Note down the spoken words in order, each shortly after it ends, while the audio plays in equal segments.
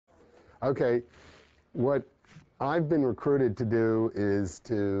Okay, what I've been recruited to do is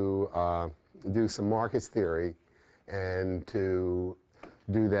to do some Marcus theory, and to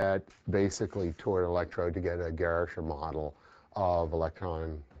do that basically toward an electrode to get a Gerscher model of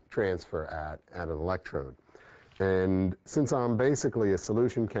electron transfer at an electrode. And since I'm basically a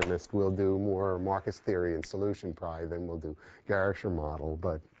solution chemist, we'll do more Marcus theory and solution probably than we'll do Gerscher model,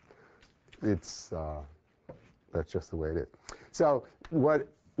 but it's that's just the way it is. So what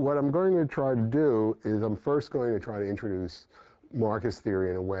I'm going to try to do is I'm first going to try to introduce Marcus theory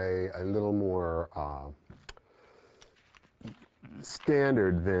in a way a little more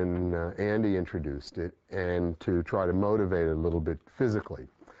standard than Andy introduced it, and to try to motivate it a little bit physically.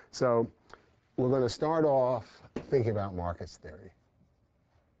 So we're going to start off thinking about Marcus theory.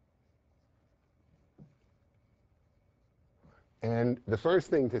 And the first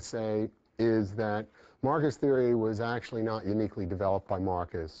thing to say is that Marcus theory was actually not uniquely developed by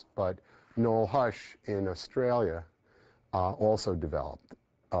Marcus, but Noel Hush in Australia also developed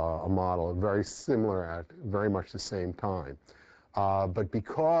a model very similar at very much the same time. But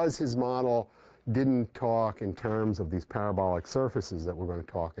because his model didn't talk in terms of these parabolic surfaces that we're going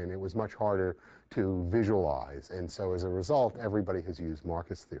to talk in, it was much harder to visualize. And so as a result, everybody has used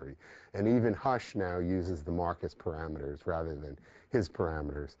Marcus theory. And even Hush now uses the Marcus parameters rather than his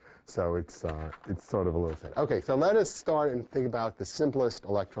parameters. So it's sort of a little thing. Okay, so let us start and think about the simplest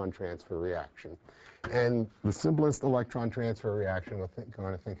electron transfer reaction. And the simplest electron transfer reaction we're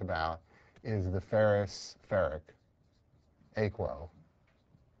going to think about is the ferrous-ferric aquo.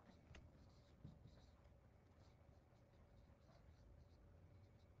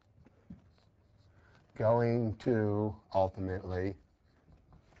 Going to, ultimately,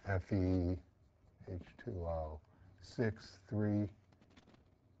 Fe H2O 6 3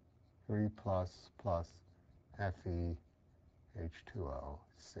 plus plus Fe H2O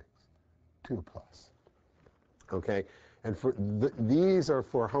 6 2 plus. Okay, and for these are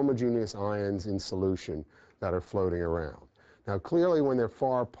for homogeneous ions in solution that are floating around. Now, clearly, when they're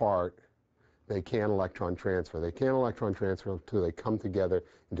far apart, they can't electron transfer. They can't electron transfer until they come together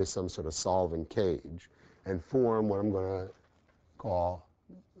into some sort of solvent cage and form what I'm going to call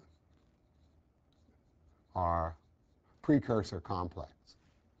our precursor complex.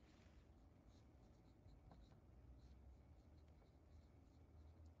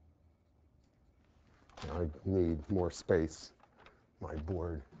 I need more space. My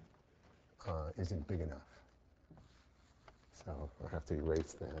board isn't big enough. So I have to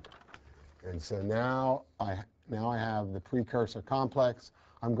erase that. And so now I have the precursor complex.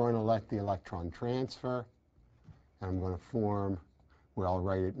 I'm going to let the electron transfer. And I'm going to form, well, I'll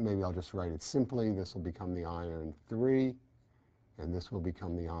write it, maybe I'll just write it simply. This will become the iron 3, and this will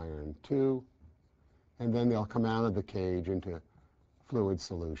become the iron 2. And then they'll come out of the cage into fluid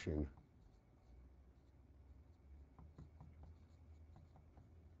solution.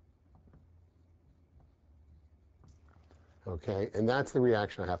 Okay, and that's the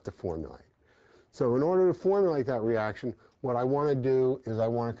reaction I have to formulate. So in order to formulate that reaction, what I want to do is I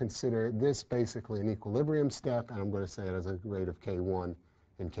want to consider this basically an equilibrium step, and I'm going to say it as a rate of K1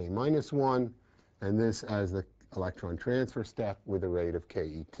 and K minus 1, and this as the electron transfer step with a rate of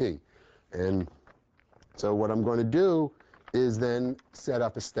KET. And so what I'm going to do is then set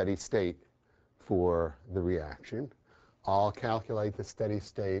up a steady state for the reaction. I'll calculate the steady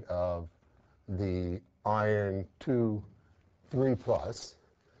state of the iron 2 3 plus.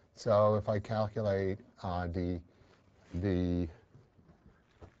 So if I calculate the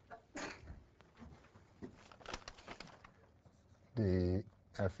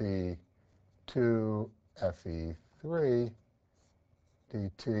Fe2 Fe3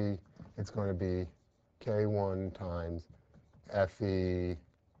 dt, it's going to be K1 times Fe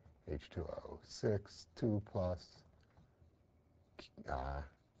H2O 6 2 plus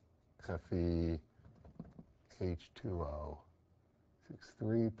Fe H2O 6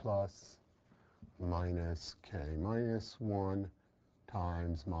 3 plus minus K minus 1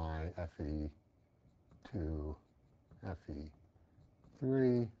 times my Fe2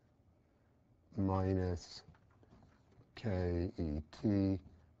 Fe3 minus KET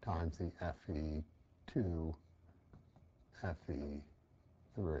times the Fe2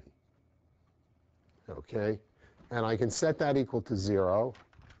 Fe3. Okay, and I can set that equal to 0.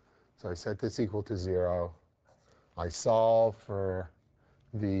 So I set this equal to 0. I solve for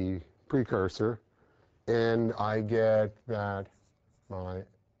the precursor, and I get that my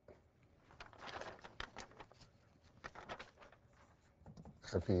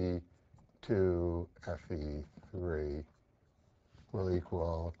Fe2 Fe3 will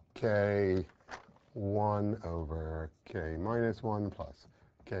equal K1 over K minus 1 plus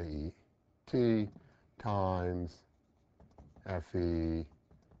Ke T times Fe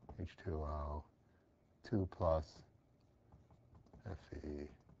H2O 2 plus Fe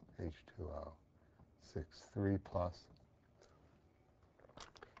H2O 6 3 plus.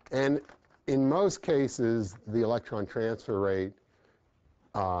 And in most cases, the electron transfer rate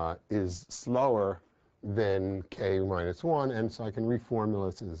is slower than K minus 1, and so I can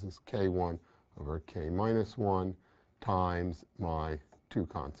reformulate this as K1 over K minus 1 times my two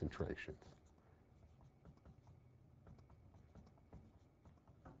concentrations.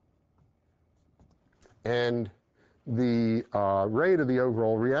 And the rate of the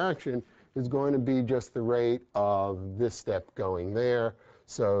overall reaction is going to be just the rate of this step going there.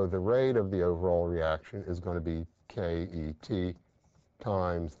 So the rate of the overall reaction is going to be KET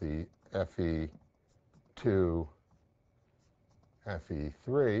times the Fe2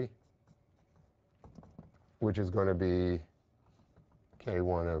 Fe3, which is going to be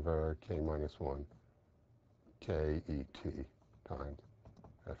K1 over K minus 1 KET times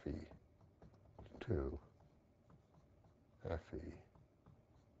Fe2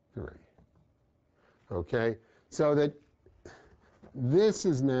 Fe3. Okay, so that this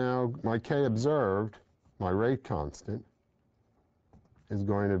is now my K observed, my rate constant, is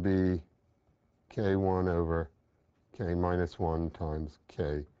going to be K1 over K minus 1 times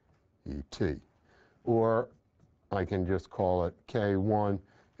KET. Or I can just call it K1.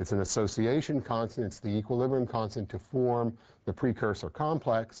 It's an association constant. It's the equilibrium constant to form the precursor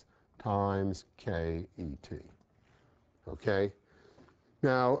complex times KET. Okay?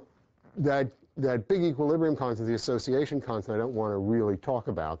 Now, that big equilibrium constant, the association constant, I don't want to really talk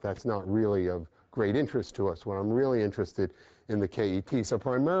about. That's not really of great interest to us. When I'm really interested in the KET. So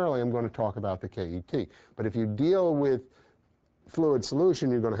primarily, I'm going to talk about the KET. But if you deal with fluid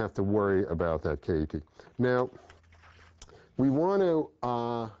solution, you're going to have to worry about that KET. Now, we want to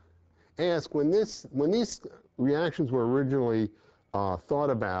ask, when these reactions were originally thought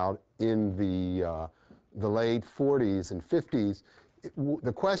about in the late 40s and 50s,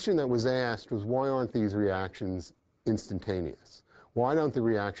 the question that was asked was, why aren't these reactions instantaneous? Why don't the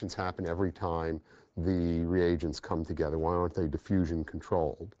reactions happen every time the reagents come together? Why aren't they diffusion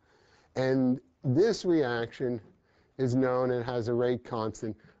controlled? And this reaction is known and has a rate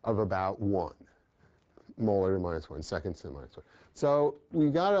constant of about 1 molar to minus 1, seconds to minus 1. So we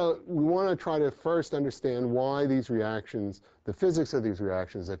want to try to first understand why these reactions, the physics of these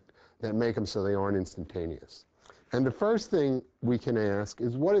reactions that make them so they aren't instantaneous. And the first thing we can ask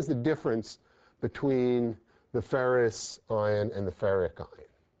is, what is the difference between the ferrous ion and the ferric ion?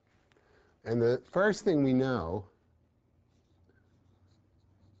 And the first thing we know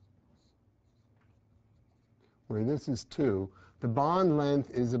where this is 2, the bond length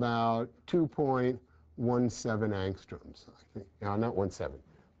is about 2.17 angstroms. I think. No, not 17,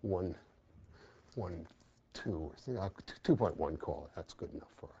 1, 1, 2, 2.1 call it. That's good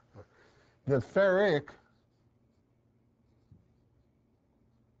enough for it. The ferric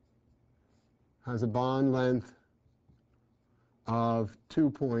has a bond length of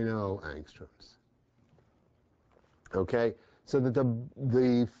 2.0 angstroms. Okay, so that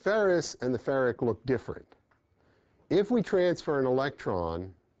the ferrous and the ferric look different. If we transfer an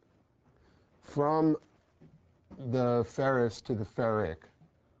electron from the ferrous to the ferric,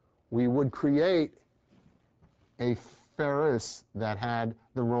 we would create a ferrous that had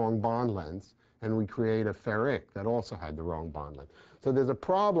the wrong bond lengths, and we create a ferric that also had the wrong bond length. So there's a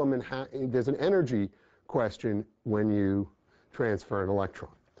problem, there's an energy question when you transfer an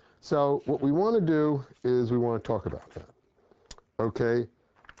electron. So what we want to do is we want to talk about that. Okay.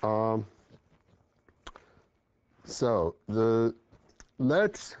 So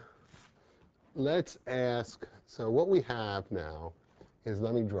let's ask. So what we have now is,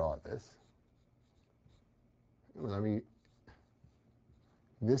 let me draw this.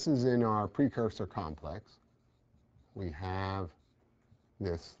 This is in our precursor complex. We have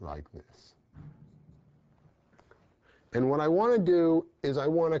this like this. And what I want to do is I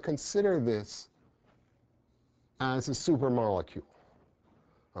want to consider this as a supermolecule.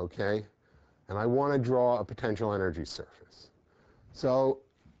 Okay? And I want to draw a potential energy surface. So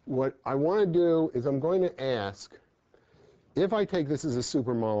what I want to do is I'm going to ask, if I take this as a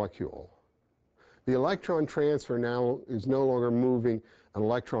supermolecule, the electron transfer now is no longer moving an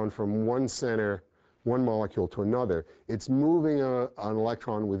electron from one center, one molecule to another. It's moving an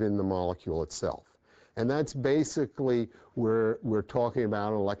electron within the molecule itself. And that's basically where we're talking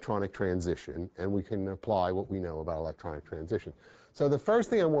about an electronic transition, and we can apply what we know about electronic transition. So the first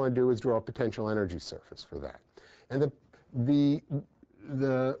thing I want to do is draw a potential energy surface for that. And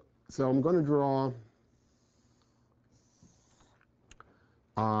so I'm going to draw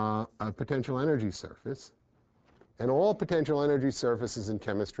a potential energy surface. And all potential energy surfaces in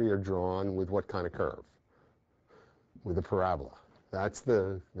chemistry are drawn with what kind of curve? With a parabola. That's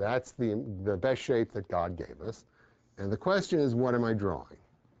the best shape that God gave us. And the question is, what am I drawing?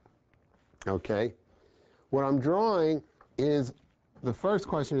 Okay? What I'm drawing is, the first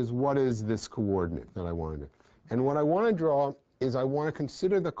question is, what is this coordinate that I want to do? And what I want to draw is I want to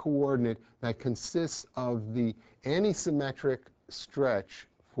consider the coordinate that consists of the antisymmetric stretch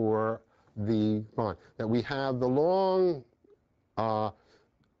for the bond. That we have the long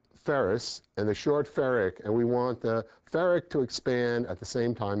ferrous and the short ferric, and we want the ferric to expand at the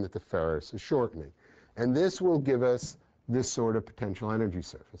same time that the ferrous is shortening. And this will give us this sort of potential energy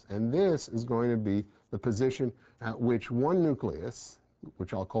surface. And this is going to be the position at which one nucleus,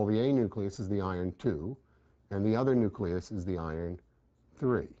 which I'll call the A nucleus, is the iron 2, and the other nucleus is the iron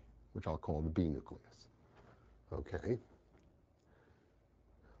 3, which I'll call the B nucleus. Okay?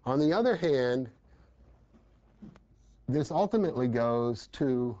 On the other hand, this ultimately goes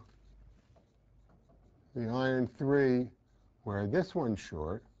to the iron 3, where this one's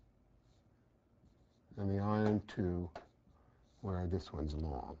short, and the iron 2, where this one's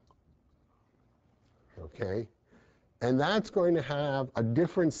long. Okay? And that's going to have a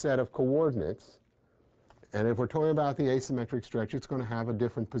different set of coordinates. And if we're talking about the asymmetric stretch, it's going to have a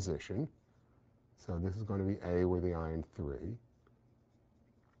different position. So this is going to be A with the iron 3.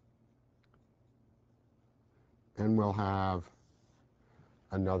 And we'll have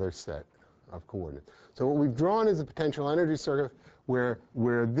another set of coordinates. So what we've drawn is a potential energy circuit where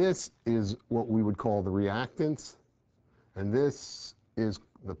this is what we would call the reactants, and this is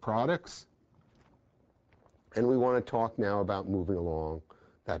the products. And we want to talk now about moving along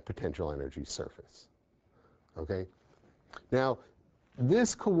that potential energy surface. Okay? Now,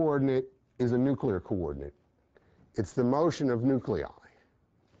 this coordinate is a nuclear coordinate. It's the motion of nuclei.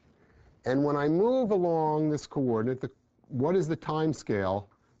 And when I move along this coordinate, what is the time scale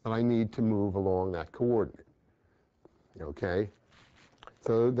that I need to move along that coordinate? Okay?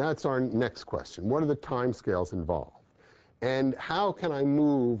 So that's our next question. What are the time scales involved? And how can I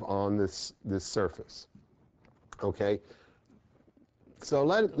move on this surface? Okay? So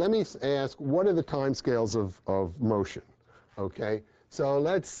let me ask, what are the time scales of motion? Okay? So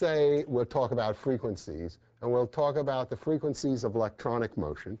let's say we'll talk about frequencies, and we'll talk about the frequencies of electronic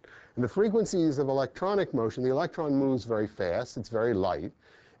motion. And the frequencies of electronic motion, the electron moves very fast, it's very light,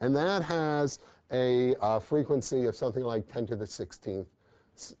 and that has a frequency of something like 10 to the 16th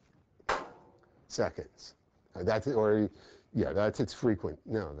seconds. That's it, or yeah, that's its frequent.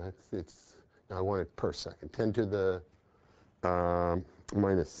 No, no, I want it per second. 10 to the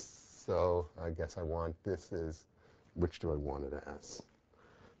minus, so I guess I want, this is, which do I want it as?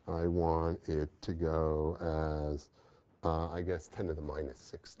 I want it to go as, I guess, 10 to the minus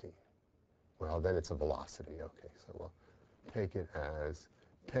 16. Well, then it's a velocity. Okay, so we'll take it as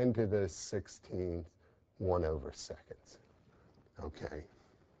 10 to the 16th 1/, seconds. Okay.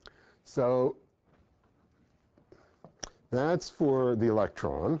 So that's for the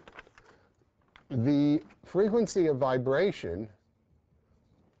electron. The frequency of vibration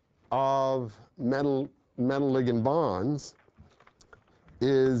of metal ligand bonds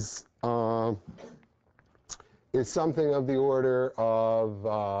is something of the order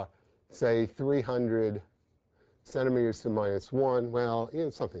of, say, 300 centimeters to minus 1. Well,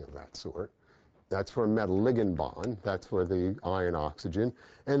 something of that sort. That's for a metal ligand bond. That's for the iron oxygen.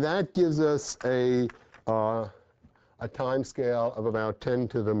 And that gives us a time scale of about 10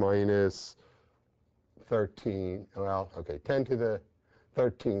 to the minus 13. Well, okay, 10 to the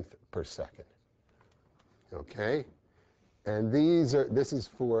 13th per second. Okay? And this is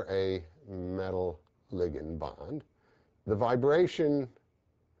for a metal ligand bond. The vibration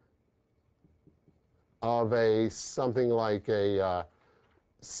of something like a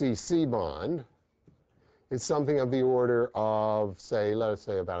CC bond is something of the order of, say, let us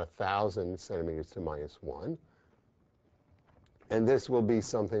say about 1,000 centimeters to minus 1. And this will be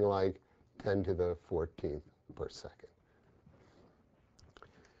something like 10 to the 14th per second.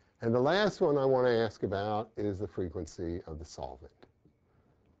 And the last one I want to ask about is the frequency of the solvent.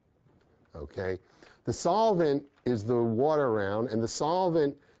 Okay? The solvent is the water around, and the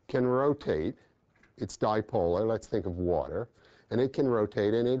solvent can rotate. It's dipolar. Let's think of water. And it can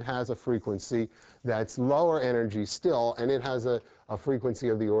rotate, and it has a frequency that's lower energy still, and it has a frequency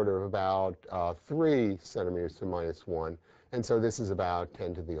of the order of about 3 centimeters to minus 1. And so this is about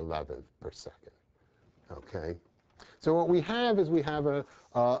 10 to the 11th per second. Okay? So what we have is we have a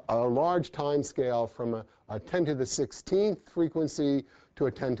large time scale from a 10 to the 16th frequency to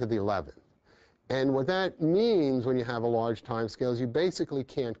a 10 to the 11th. And what that means when you have a large time scale is you basically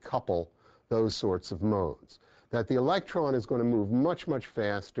can't couple those sorts of modes. That the electron is going to move much, much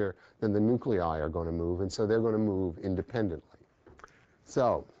faster than the nuclei are going to move, and so they're going to move independently.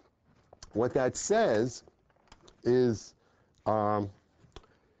 So what that says is that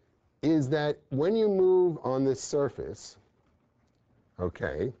when you move on this surface,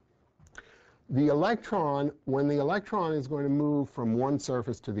 okay, the electron, when the electron is going to move from one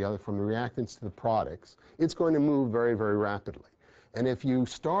surface to the other, from the reactants to the products, it's going to move very, very rapidly. And if you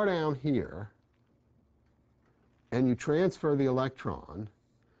start out here and you transfer the electron,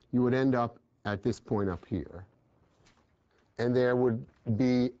 you would end up at this point up here. And there would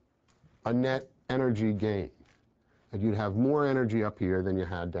be a net energy gain. And you'd have more energy up here than you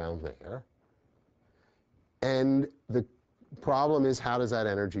had down there. And the problem is, how does that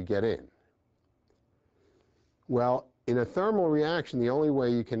energy get in? Well, in a thermal reaction, the only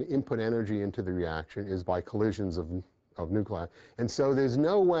way you can input energy into the reaction is by collisions of nuclei. And so there's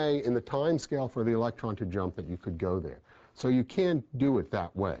no way in the time scale for the electron to jump that you could go there. So you can't do it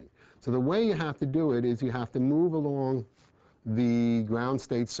that way. So the way you have to do it is you have to move along the ground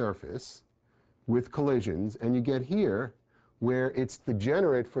state surface with collisions, and you get here where it's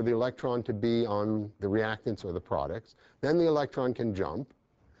degenerate for the electron to be on the reactants or the products. Then the electron can jump,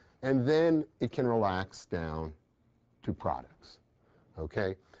 and then it can relax down to products.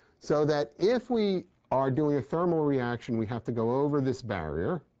 Okay? So that if we are doing a thermal reaction, we have to go over this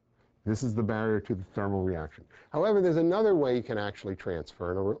barrier. This is the barrier to the thermal reaction. However, there's another way you can actually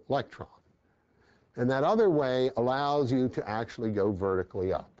transfer an electron. And that other way allows you to actually go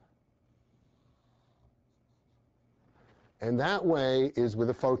vertically up. And that way is with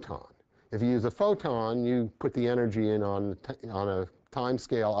a photon. If you use a photon, you put the energy in on a time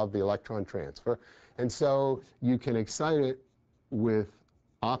scale of the electron transfer. And so you can excite it with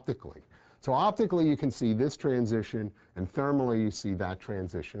optically. So optically, you can see this transition, and thermally, you see that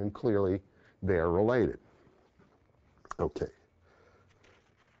transition, and clearly, they're related. Okay.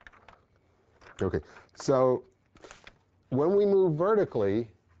 Okay. So when we move vertically,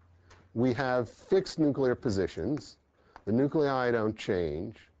 we have fixed nuclear positions. The nuclei don't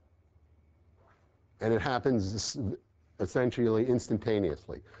change, and it happens essentially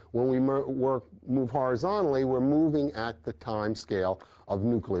instantaneously. When we move horizontally, we're moving at the time scale of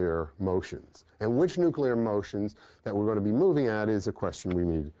nuclear motions. And which nuclear motions that we're going to be moving at is a question we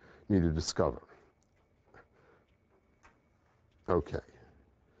need to discover. Okay.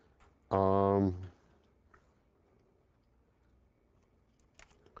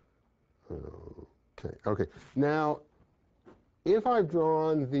 Okay. Now, if I've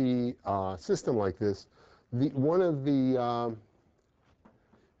drawn the system like this, one of the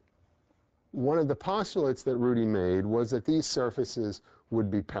postulates that Rudy made was that these surfaces would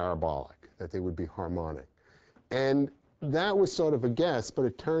be parabolic, that they would be harmonic. And that was sort of a guess, but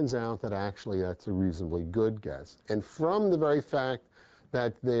it turns out that actually that's a reasonably good guess. And from the very fact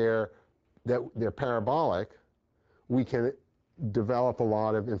that they're parabolic, we can develop a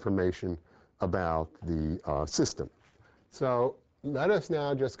lot of information about the system. So let us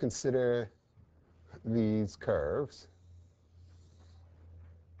now just consider these curves.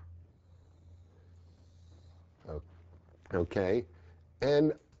 Okay,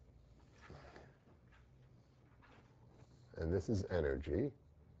 and this is energy.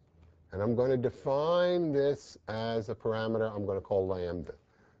 And I'm going to define this as a parameter I'm going to call lambda,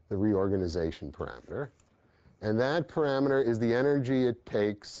 the reorganization parameter. And that parameter is the energy it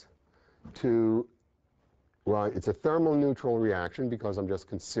takes to, well, it's a thermal neutral reaction because I'm just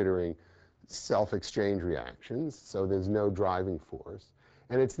considering self-exchange reactions, so there's no driving force.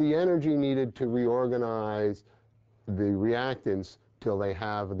 And it's the energy needed to reorganize the reactants till they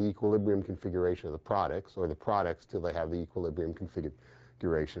have the equilibrium configuration of the products, or the products till they have the equilibrium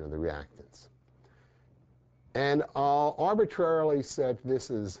configuration of the reactants. And I'll arbitrarily set this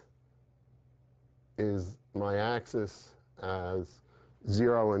is my axis as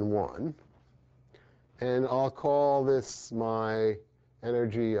 0 and 1. And I'll call this my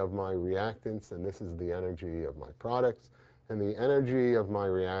energy of my reactants, and this is the energy of my products. And the energy of my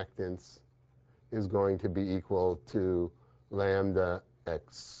reactants is going to be equal to lambda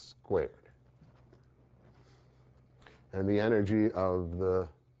x squared. And the energy of the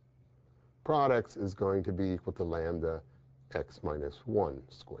products is going to be equal to lambda x minus 1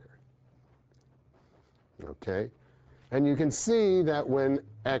 squared. Okay? And you can see that when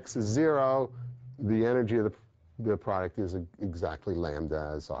x is 0, the energy of the product is exactly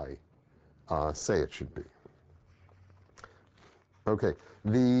lambda as I say it should be. Okay,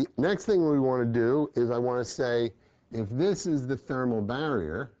 the next thing we want to do is I want to say if this is the thermal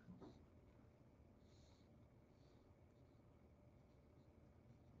barrier,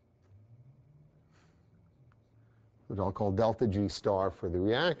 which I'll call delta G star for the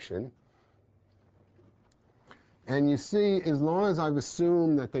reaction. And you see, as long as I've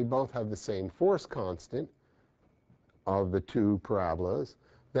assumed that they both have the same force constant of the two parabolas,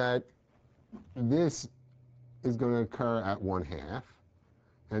 that this is going to occur at 1/2.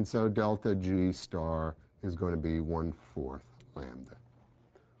 And so delta G star is going to be 1/4 lambda.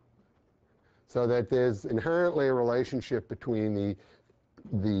 So that there's inherently a relationship between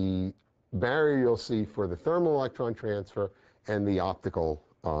the barrier you'll see for the thermal electron transfer and the optical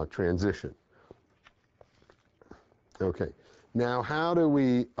transition. Okay, now how do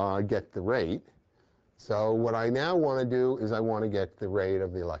we get the rate? So what I now want to do is I want to get the rate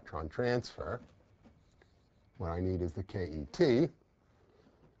of the electron transfer. What I need is the KET.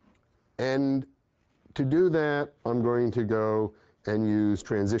 And to do that, I'm going to go and use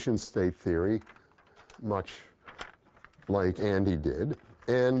transition state theory, much like Andy did.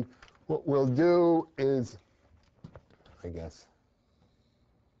 And what we'll do is, I guess,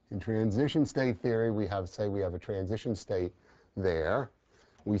 in transition state theory, we have a transition state there.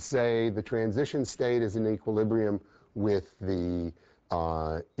 We say the transition state is in equilibrium with the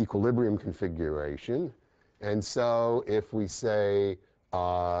equilibrium configuration. And so if we say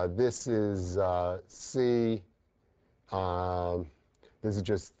this is C, this is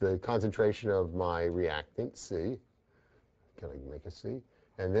just the concentration of my reactant, C. Can I make a C?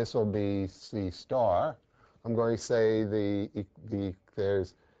 And this will be C star. I'm going to say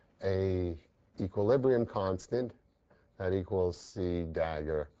there's a equilibrium constant that equals C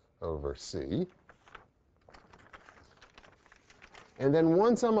dagger over C. And then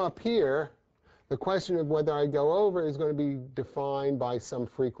once I'm up here, the question of whether I go over is going to be defined by some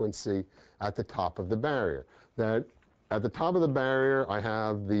frequency at the top of the barrier. That at the top of the barrier, I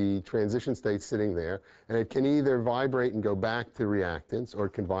have the transition state sitting there, and it can either vibrate and go back to reactants, or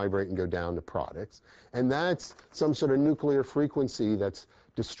it can vibrate and go down to products. And that's some sort of nuclear frequency that's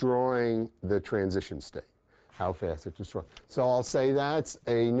destroying the transition state, how fast it's destroyed. So I'll say that's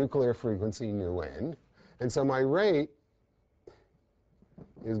a nuclear frequency, nu n. And so my rate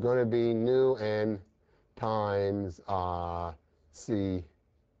is going to be nu n times C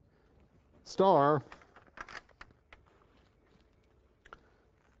star.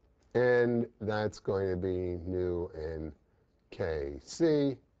 And that's going to be nu n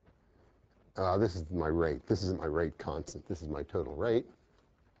kc. This is my rate. This isn't my rate constant. This is my total rate.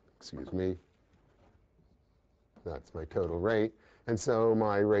 Excuse me. That's my total rate. And so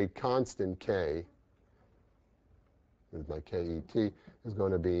my rate constant, K, is my KET, is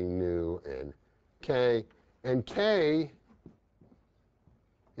going to be nu n K. And K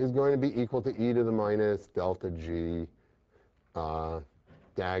is going to be equal to e to the minus delta G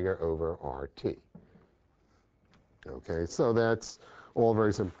dagger over RT. Okay, so that's all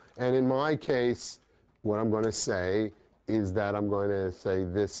very simple. And in my case, what I'm going to say is that I'm going to say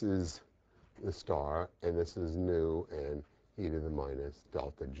this is the star, and this is nu and e to the minus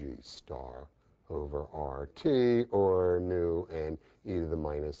delta G star over RT, or nu and e to the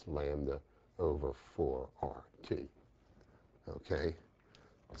minus lambda over 4RT. Okay,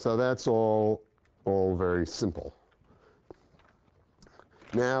 so that's all very simple.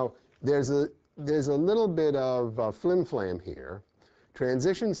 Now, there's a little bit of flim-flam here.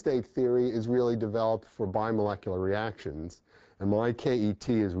 Transition state theory is really developed for bimolecular reactions, and my KET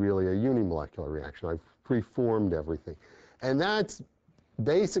is really a unimolecular reaction. I've preformed everything. And that's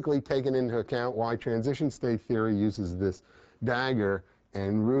basically taken into account why transition state theory uses this dagger,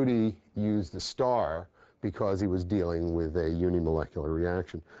 and Rudy used the star because he was dealing with a unimolecular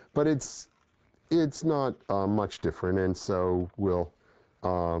reaction. But it's not much different, and so we'll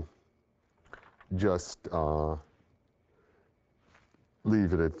just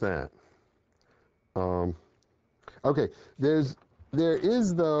leave it at that. Okay, there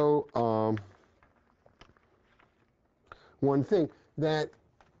is though one thing, that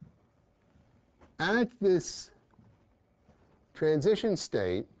at this transition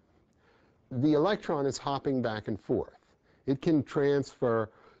state, the electron is hopping back and forth. It can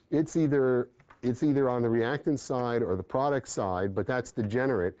transfer. It's either on the reactant side or the product side, but that's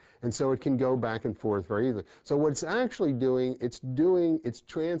degenerate, and so it can go back and forth very easily. So what it's actually doing, it's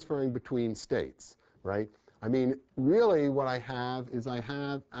transferring between states, right? I mean, really what I have is I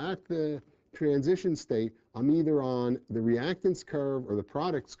have at the transition state, I'm either on the reactants curve or the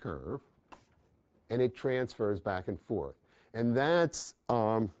products curve, and it transfers back and forth. And that's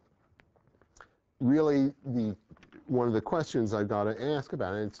really one of the questions I've got to ask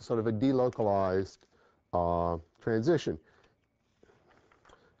about it. It's sort of a delocalized transition.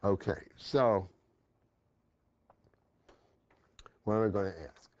 Okay, so what am I going to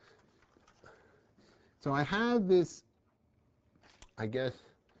ask? So I have this, I guess,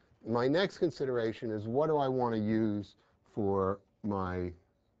 my next consideration is what do I want to use for my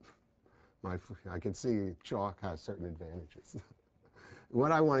I can see chalk has certain advantages.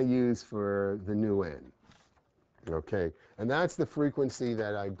 What I want to use for the nu n. Okay, and that's the frequency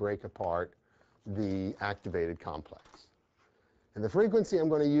that I break apart the activated complex. And the frequency I'm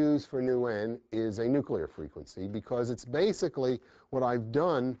going to use for nu n is a nuclear frequency, because it's basically what I've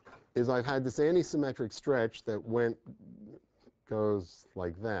done is I've had this antisymmetric stretch that goes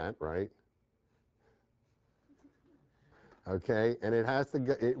like that, right? Okay, and it has to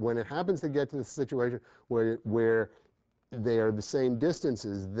get, when it happens to get to the situation where they are the same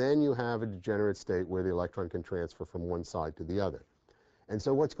distances, then you have a degenerate state where the electron can transfer from one side to the other. And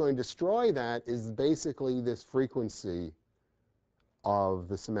so what's going to destroy that is basically this frequency of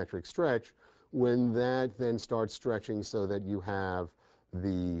the symmetric stretch, when that then starts stretching so that you have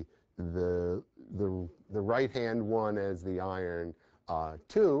the right-hand one as the iron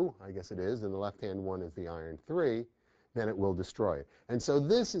 2, I guess it is, and the left-hand one is the iron 3, then it will destroy it. And so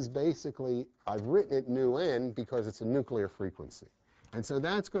this is basically, I've written it nu n because it's a nuclear frequency. And so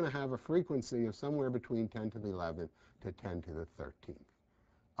that's going to have a frequency of somewhere between 10 to the 11th to 10 to the 13th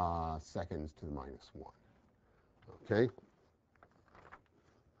seconds to the minus 1. Okay?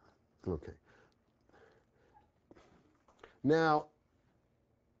 Okay. Now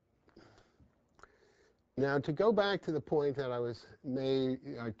to go back to the point that I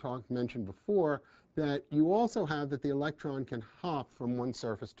mentioned before, that you also have that the electron can hop from one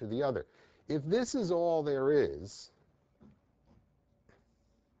surface to the other. If this is all there is,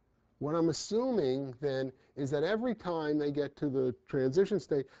 what I'm assuming then is that every time they get to the transition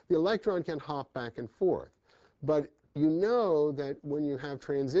state, the electron can hop back and forth. But you know that when you have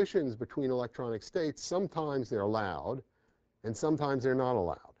transitions between electronic states, sometimes they're allowed and sometimes they're not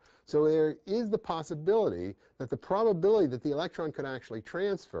allowed. So there is the possibility that the probability that the electron could actually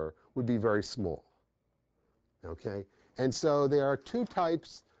transfer would be very small. Okay? And so there are two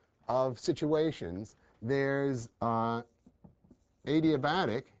types of situations. There's adiabatic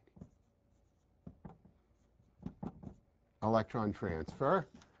electron transfer,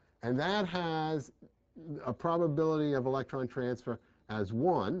 and that has a probability of electron transfer as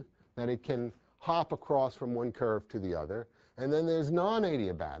 1, that it can hop across from one curve to the other. And then there's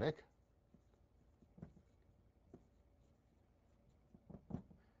non-adiabatic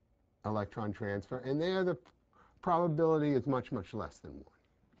electron transfer, and there the probability is much, much less than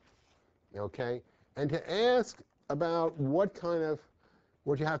 1. Okay? And to ask about what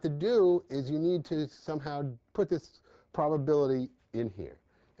you have to do is you need to somehow put this probability in here.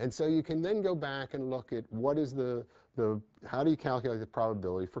 And so you can then go back and look at what is how do you calculate the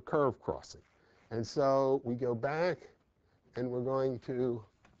probability for curve crossing. And so we go back and we're going to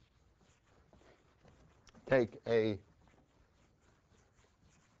take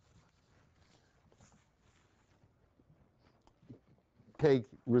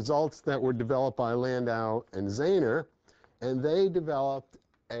results that were developed by Landau and Zehner, and they developed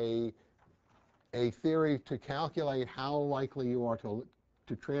a theory to calculate how likely you are to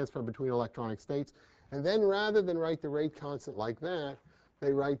transfer between electronic states. And then rather than write the rate constant like that,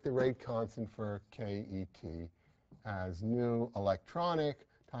 they write the rate constant for KET as nu electronic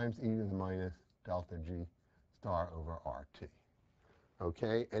times e to the minus delta G star over RT.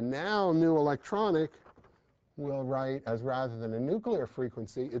 Okay? And now nu electronic will write as, rather than a nuclear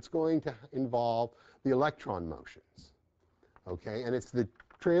frequency, it's going to involve the electron motions. Okay? And it's the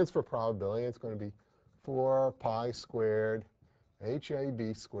transfer probability. It's going to be 4 pi squared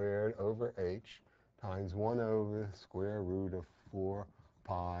HAB squared over H times 1 over the square root of 4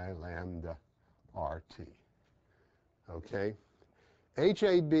 pi lambda RT. Okay?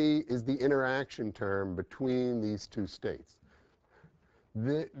 HAB is the interaction term between these two states.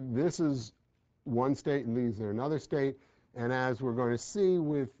 This is one state and these are another state. And as we're going to see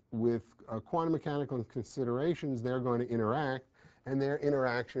with quantum mechanical considerations, they're going to interact. And their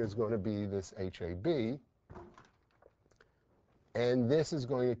interaction is going to be this HAB. And this is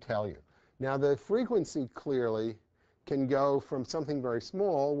going to tell you. Now, the frequency clearly can go from something very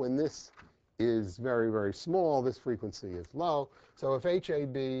small. When this is very, very small, this frequency is low. So if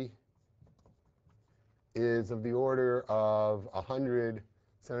HAB is of the order of 100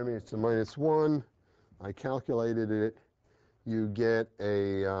 centimeters to minus 1, I calculated it, you get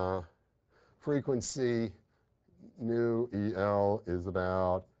a frequency nu EL is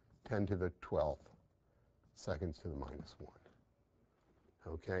about 10 to the 12th seconds to the minus 1.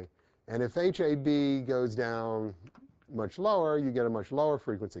 Okay? And if HAB goes down much lower, you get a much lower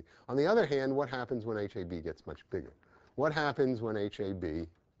frequency. On the other hand, what happens when HAB gets much bigger? What happens when HAB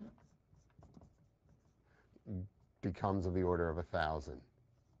becomes of the order of 1,000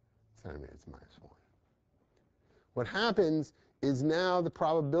 centimeters minus 1. What happens is now the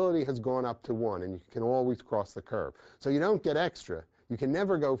probability has gone up to 1, and you can always cross the curve. So you don't get extra. You can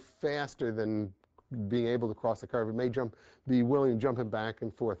never go faster than being able to cross the curve. It may be willing to jump it back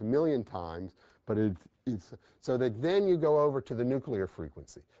and forth a million times, but it's so that then you go over to the nuclear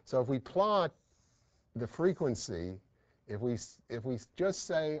frequency. So if we plot the frequency, if we just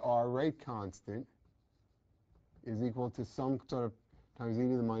say our rate constant is equal to some sort of times e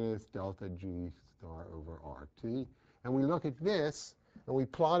to the minus delta g star over RT, and we look at this, and we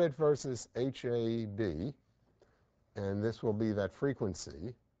plot it versus HAB, and this will be that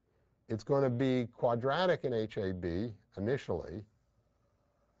frequency. It's going to be quadratic in HAB initially,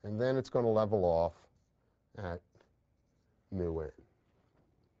 and then it's going to level off at mu n.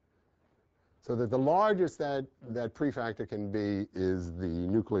 So that the largest that prefactor can be is the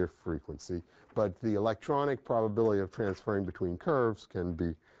nuclear frequency, but the electronic probability of transferring between curves can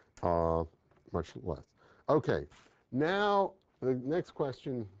be much less. Okay, now the next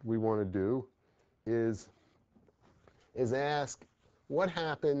question we want to do is ask what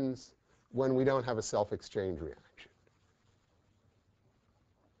happens when we don't have a self-exchange reaction.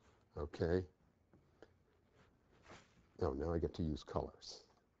 Okay. Oh, now I get to use colors.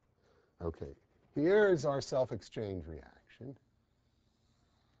 Okay, here is our self-exchange reaction.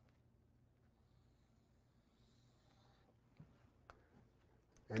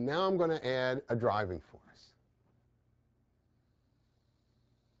 And now I'm going to add a driving force.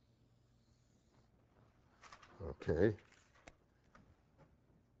 Okay.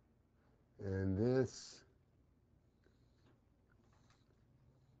 And this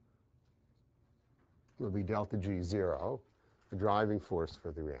will be delta G0, the driving force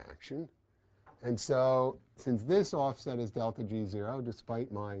for the reaction. And so since this offset is delta G0,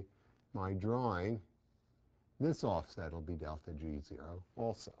 despite my drawing, this offset will be delta G0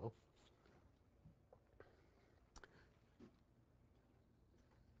 also.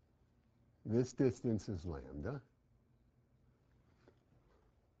 This distance is lambda.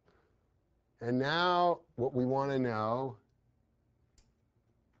 And now what we want to know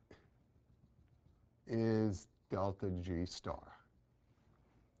is delta G star,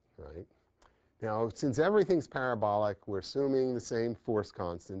 right? Now, since everything's parabolic, we're assuming the same force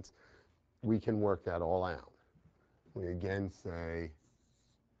constants. We can work that all out. We again say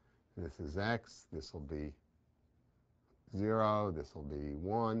this is x, this will be 0, this will be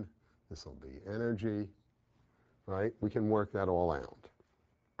 1, this will be energy, right? We can work that all out.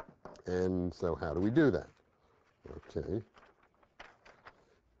 And so how do we do that? Okay.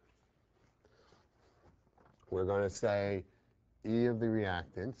 We're going to say E of the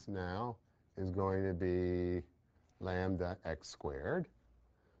reactants now is going to be lambda x squared.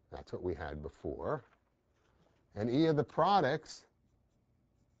 That's what we had before. And E of the products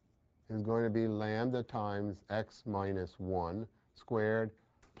is going to be lambda times x minus 1 squared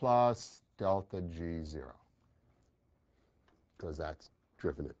plus delta G0, because that's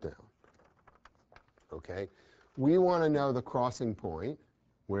driven it down. Okay? We want to know the crossing point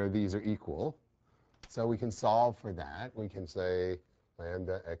where these are equal. So we can solve for that. We can say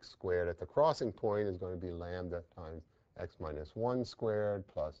lambda x squared at the crossing point is going to be lambda times x minus 1 squared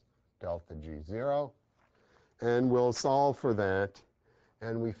plus delta G0. And we'll solve for that,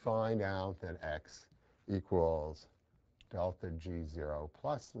 and we find out that x equals delta G0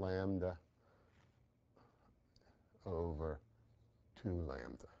 plus lambda over 2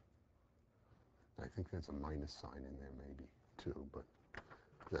 lambda. I think there's a minus sign in there, maybe, too, but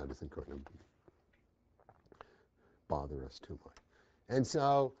that isn't going to bother us too much. And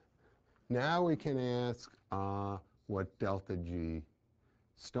so now we can ask what delta G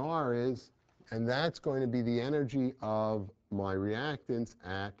star is, and that's going to be the energy of my reactants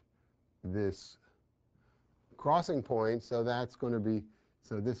at this crossing point. So that's going to be,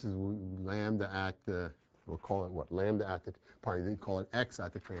 so this is lambda at the, we'll call it what? Lambda at the, pardon, they call it x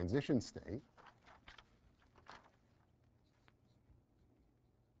at the transition state.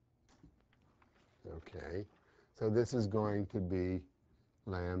 Okay. So this is going to be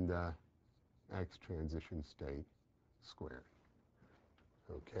lambda x transition state squared.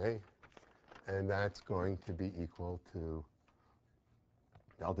 Okay? And that's going to be equal to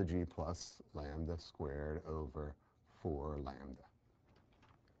delta G plus lambda squared over 4 lambda.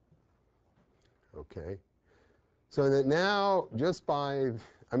 Okay? So that now, just by,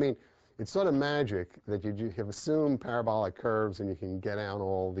 I mean, it's sort of magic that you have assumed parabolic curves and you can get out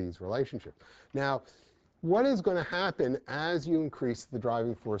all these relationships. Now, what is going to happen as you increase the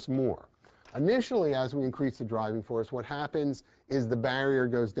driving force more? Initially, as we increase the driving force, what happens is the barrier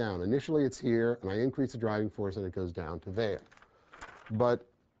goes down. Initially, it's here, and I increase the driving force, and it goes down to there. But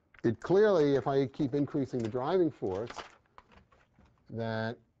it clearly, if I keep increasing the driving force,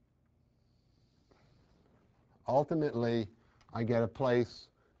 that ultimately I get a place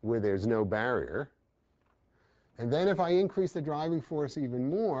where there's no barrier. And then if I increase the driving force even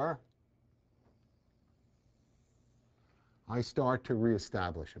more, I start to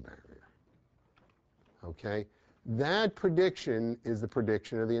reestablish a barrier. Okay? That prediction is the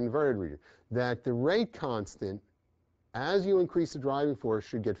prediction of the inverted region, that the rate constant, as you increase the driving force,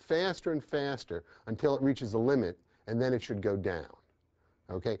 should get faster and faster until it reaches a limit, and then it should go down.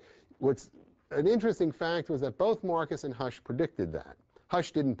 Okay? What's an interesting fact was that both Marcus and Hush predicted that.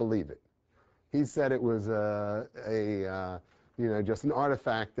 Hush didn't believe it. He said it was just an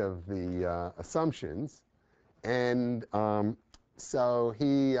artifact of the assumptions, and so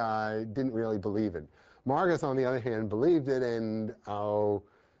he didn't really believe it. Marcus, on the other hand, believed it, and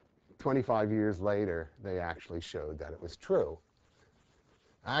 25 years later, they actually showed that it was true.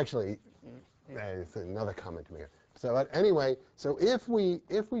 Actually, there's another comment to make. So anyway, so if we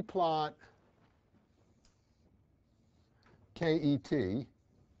plot KET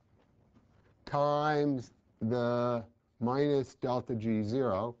times the minus delta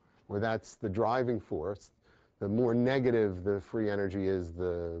G0, where that's the driving force, the more negative the free energy is,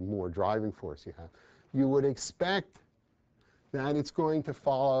 the more driving force you have, you would expect that it's going to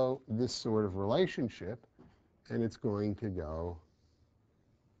follow this sort of relationship, and it's going to go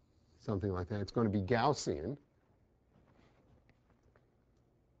something like that. It's going to be Gaussian.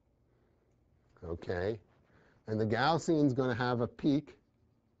 Okay? And the Gaussian is going to have a peak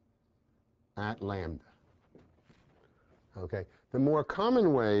at lambda. Okay? The more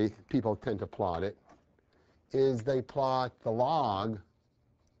common way people tend to plot it is they plot the log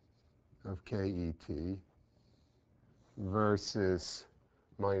of KET versus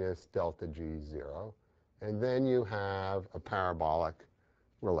minus delta G0. And then you have a parabolic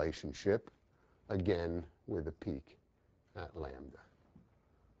relationship, again, with a peak at lambda.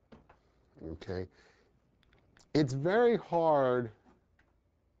 Okay? It's very hard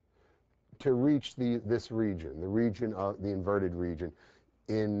to reach this region, the region of the inverted region,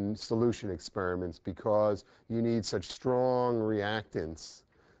 in solution experiments, because you need such strong reactants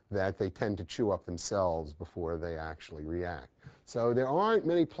that they tend to chew up themselves before they actually react. So there aren't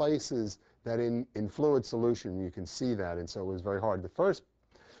many places that in fluid solution you can see that, and so it was very hard. The first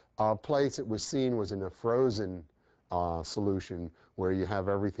place it was seen was in a frozen solution where you have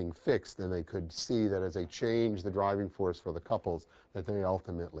everything fixed, and they could see that as they changed the driving force for the couples, that they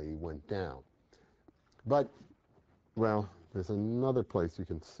ultimately went down. But, well, there's another place you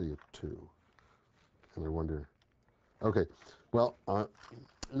can see it too. And I wonder, okay, well,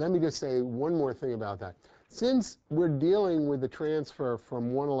 let me just say one more thing about that. Since we're dealing with the transfer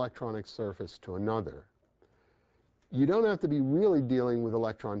from one electronic surface to another, you don't have to be really dealing with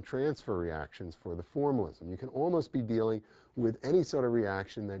electron transfer reactions for the formalism. You can almost be dealing with any sort of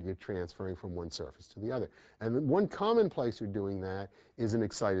reaction that you're transferring from one surface to the other. And one common place you're doing that is in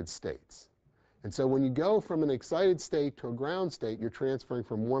excited states. And so when you go from an excited state to a ground state, you're transferring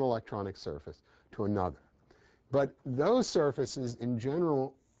from one electronic surface to another. But those surfaces, in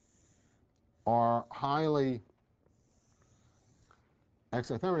general, are highly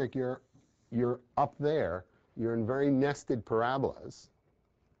exothermic. You're up there. You're in very nested parabolas.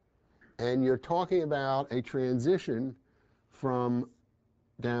 And you're talking about a transition from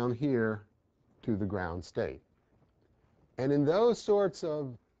down here to the ground state. And in those sorts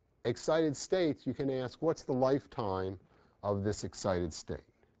of excited states, you can ask, what's the lifetime of this excited state?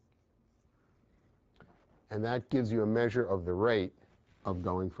 And that gives you a measure of the rate of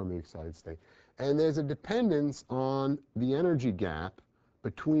going from the excited state. And there's a dependence on the energy gap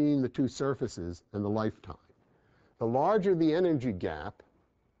between the two surfaces and the lifetime. The larger the energy gap,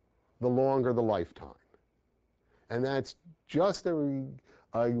 the longer the lifetime. And that's just a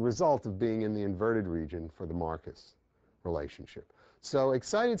result of being in the inverted region for the Marcus relationship. So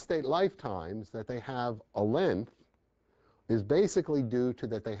excited state lifetimes, that they have a length, is basically due to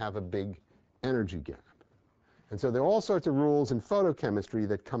that they have a big energy gap. And so there are all sorts of rules in photochemistry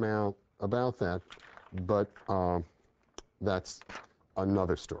that come out about that, but that's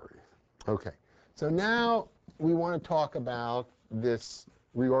another story. Okay, so now we want to talk about this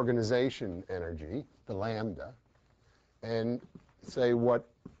reorganization energy, the lambda, and say what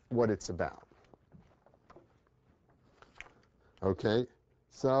it's about. Okay,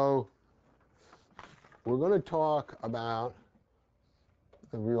 so we're going to talk about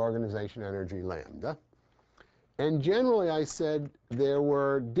the reorganization energy lambda. And generally, I said there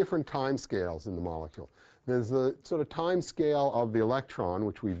were different time scales in the molecule. There's the sort of time scale of the electron,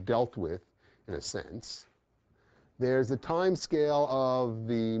 which we've dealt with in a sense. There's the time scale of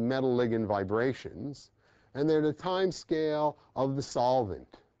the metal ligand vibrations. And there's the time scale of the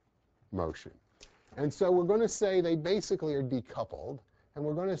solvent motion. And so we're going to say they basically are decoupled. And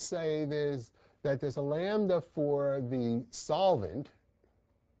we're going to say that there's a lambda for the solvent,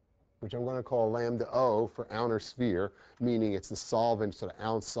 which I'm going to call lambda O for outer sphere, meaning it's the solvent sort of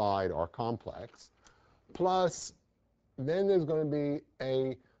outside our complex, plus then there's going to be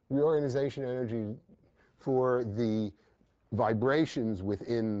a reorganization energy for the vibrations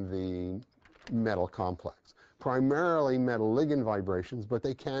within the metal complex. Primarily metal ligand vibrations, but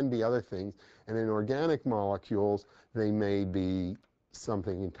they can be other things. And in organic molecules, they may be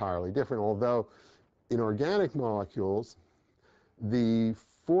something entirely different, although in organic molecules, the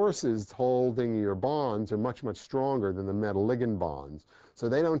forces holding your bonds are much, much stronger than the metal ligand bonds. So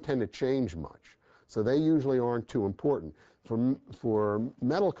they don't tend to change much. So they usually aren't too important. For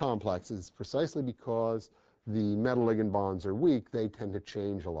metal complexes, precisely because the metal ligand bonds are weak, they tend to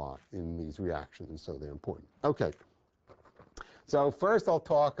change a lot in these reactions, and so they're important. Okay. So first I'll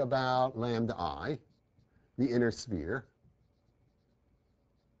talk about lambda I, the inner sphere.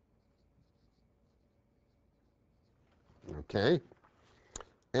 Okay.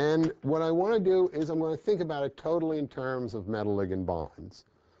 And what I want to do is I'm going to think about it totally in terms of metal ligand bonds.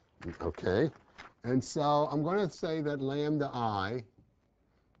 Okay? And so I'm going to say that lambda I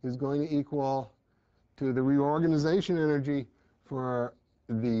is going to equal to the reorganization energy for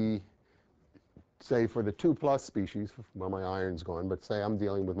the, say, for the 2+ species, well, my iron's gone, but say I'm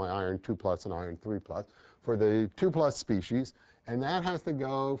dealing with my iron 2+ and iron 3+, for the 2+ species, and that has to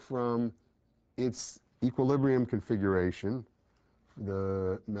go from its equilibrium configuration,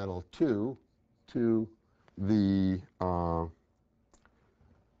 the metal 2, to the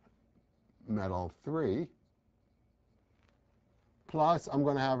metal 3, plus I'm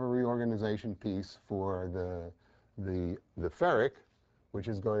going to have a reorganization piece for the ferric, which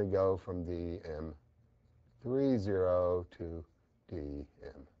is going to go from DM30 to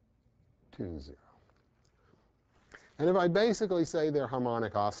DM20. And if I basically say they're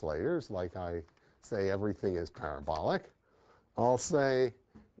harmonic oscillators, like I say everything is parabolic, I'll say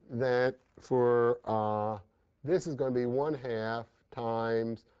that for this is going to be 1/2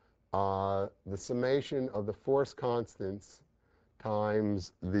 times the summation of the force constants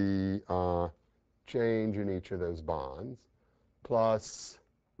times the change in each of those bonds, plus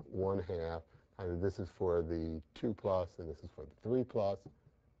 1/2. This is for the 2+, and this is for the 3+.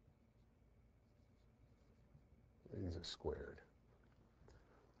 These are squared.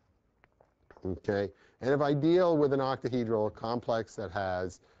 Okay, and if I deal with an octahedral complex that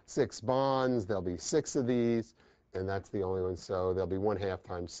has 6 bonds, there'll be 6 of these, and that's the only one. So there'll be 1/2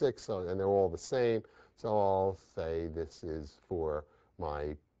 times 6, so, and they're all the same. So I'll say this is for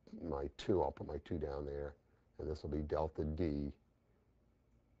my 2. I'll put my 2 down there, and this will be delta D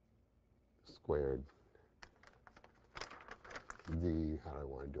squared. D, how do I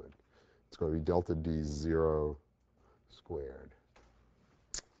want to do it? It's going to be delta D0 squared.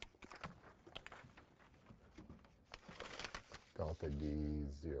 Delta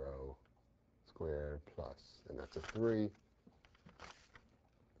D0 squared plus, and that's a 3,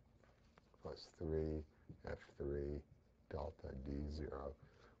 plus 3, F3, delta D0,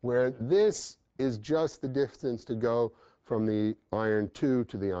 where this is just the distance to go from the iron 2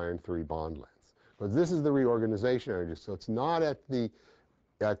 to the iron 3 bond lengths. But this is the reorganization energy, so it's not at the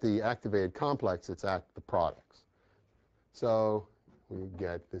activated complex, it's at the products. So we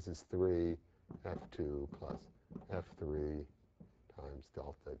get, this is 3 F2 plus F3 times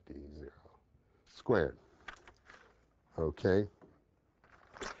delta D0 squared. Okay?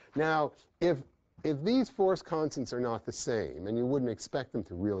 Now, if these force constants are not the same, and you wouldn't expect them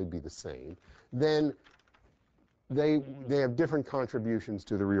to really be the same, then they have different contributions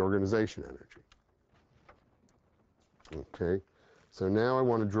to the reorganization energy. Okay? So now I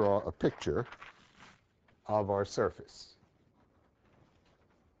want to draw a picture of our surface.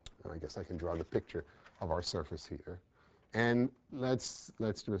 I guess I can draw the picture of our surface here. And let's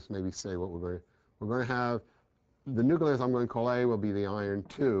just maybe say what we're going to have. The nucleus I'm going to call A will be the iron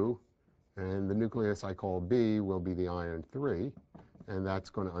 2, and the nucleus I call B will be the iron 3, and that's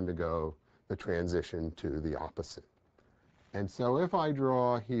going to undergo the transition to the opposite. And so if I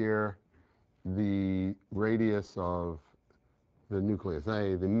draw here the radius of the nucleus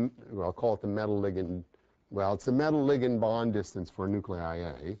A, well, I'll call it the metal ligand, well, it's the metal ligand bond distance for nuclei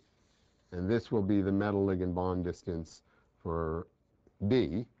A, and this will be the metal ligand bond distance for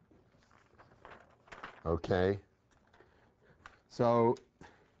B. Okay? So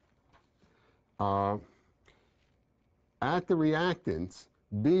at the reactants,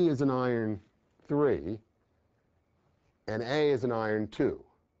 B is an iron 3, and A is an iron 2,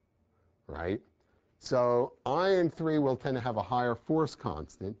 right? So iron 3 will tend to have a higher force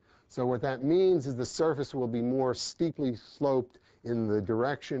constant. So what that means is the surface will be more steeply sloped in the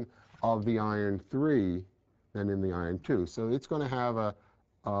direction of the iron 3 than in the iron 2. So it's going to have a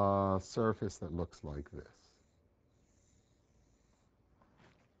surface that looks like this.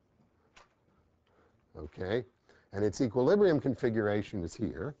 Okay? And its equilibrium configuration is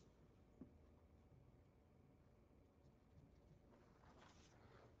here.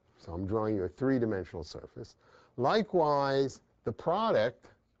 So I'm drawing you a three-dimensional surface. Likewise, the product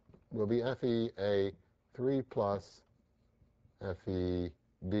will be FeA3 plus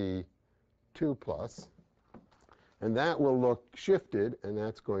FeB2 plus. And that will look shifted, and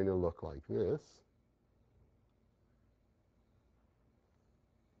that's going to look like this.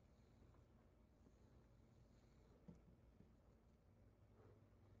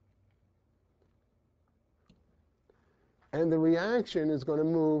 And the reaction is going to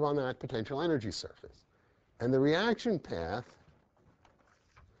move on that potential energy surface. And the reaction path,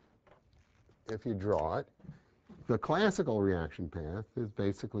 if you draw it, the classical reaction path is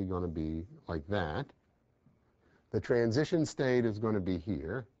basically going to be like that. The transition state is going to be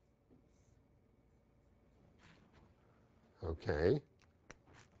here. Okay.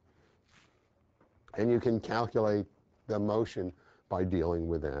 And you can calculate the motion by dealing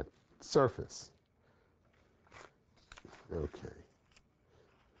with that surface. Okay.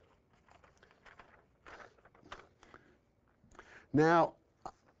 Now,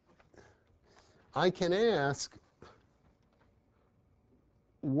 I can ask,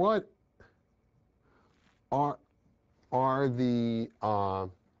 what are the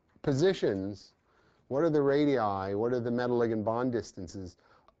positions, what are the radii, what are the metal-ligand bond distances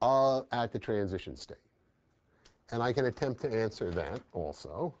at the transition state? And I can attempt to answer that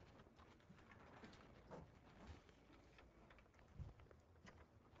also.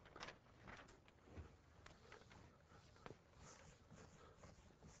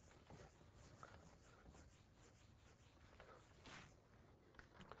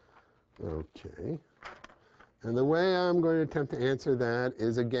 Okay. And the way I'm going to attempt to answer that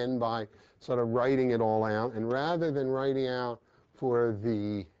is, again, by sort of writing it all out. And rather than writing out for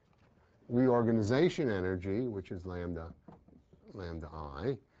the reorganization energy, which is lambda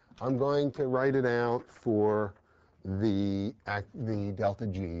I, I'm going to write it out for the delta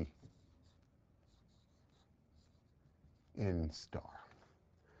G in star.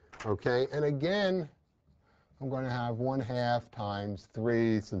 Okay, and again, I'm going to have 1/2 times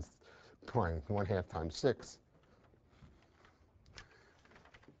 3, since 1/2 times 6.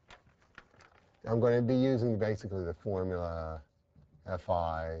 I'm going to be using basically the formula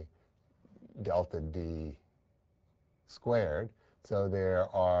Fi delta D squared. So there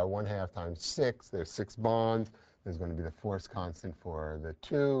are 1/2 times 6. There's 6 bonds. There's going to be the force constant for the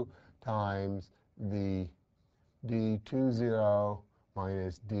 2 times the D20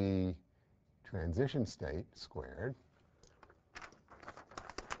 minus D transition state squared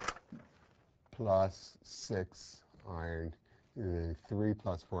plus 6 iron 3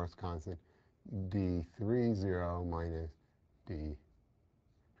 plus force constant D30 minus D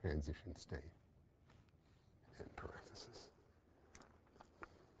transition state in parentheses.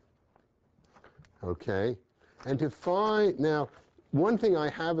 Okay, and to find, now, one thing I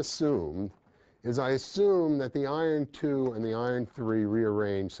have assumed is I assume that the iron 2 and the iron 3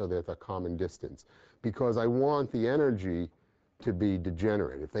 rearrange so that they're common distance, because I want the energy to be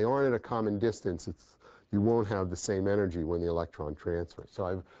degenerate. If they aren't at a common distance, you won't have the same energy when the electron transfers. So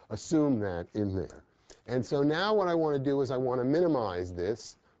I've assumed that in there. And so now what I want to do is I want to minimize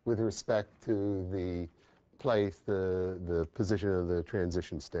this with respect to the place, the position of the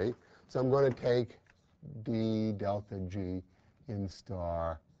transition state. So I'm going to take d delta G in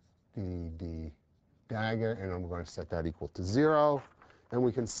star d dagger, and I'm going to set that equal to 0. And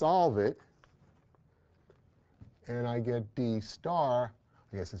we can solve it. And I get d star.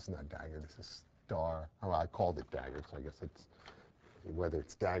 I guess this is not dagger. This is star. Oh, I called it dagger, so I guess it's, whether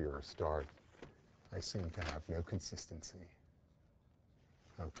it's dagger or star, I seem to have no consistency.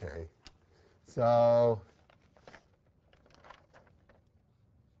 Okay. So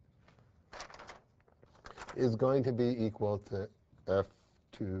is going to be equal to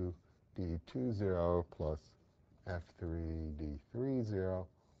F2 D20 plus F3 D30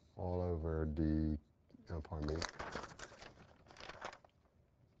 all over pardon me,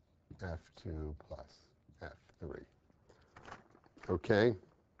 F2 plus F3. Okay?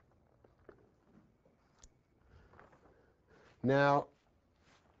 Now,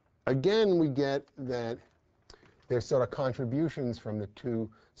 again, we get that there's sort of contributions from the two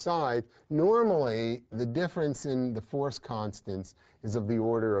sides. Normally, the difference in the force constants is of the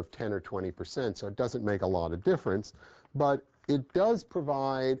order of 10 or 20%, so it doesn't make a lot of difference. But it does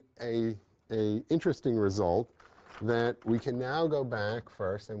provide a interesting result that we can now go back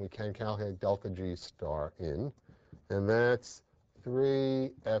first, and we can calculate delta G star in, and that's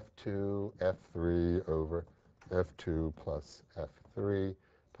 3 F2 F3 over F2 plus F3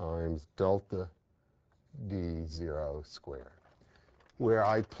 times delta D0 squared, where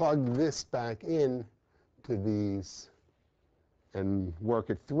I plug this back in to these and work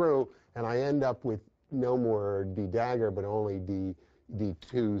it through, and I end up with no more D dagger, but only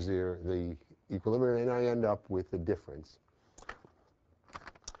D2, 0, the equilibrium, and I end up with the difference.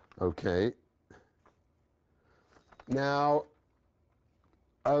 Okay. Now,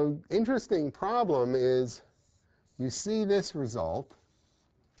 an interesting problem is you see this result,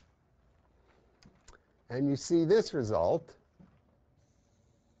 and you see this result,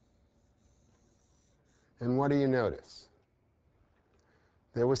 and what do you notice?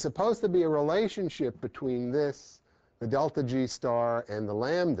 There was supposed to be a relationship between this, the delta G star, and the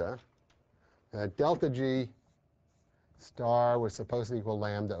lambda. That delta G star was supposed to equal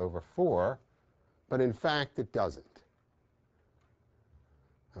lambda over 4, but in fact it doesn't.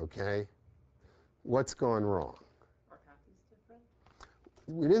 Okay? What's gone wrong? Our path is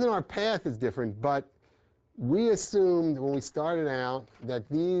different? It isn't our path is different, but we assumed when we started out that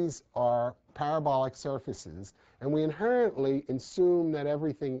these are parabolic surfaces, and we inherently assume that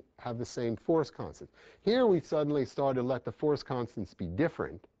everything have the same force constant. Here we suddenly started to let the force constants be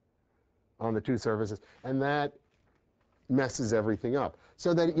different on the two surfaces, and that messes everything up,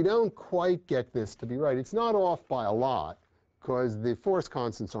 so that you don't quite get this to be right. It's not off by a lot, because the force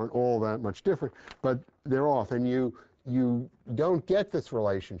constants aren't all that much different, but they're off, and you don't get this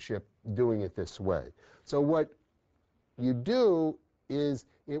relationship doing it this way. So what you do is,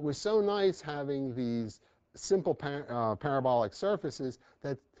 it was so nice having these simple parabolic surfaces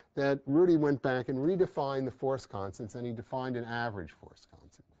that Rudy went back and redefined the force constants, and he defined an average force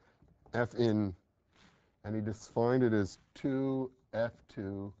constant, F in, and he defined it as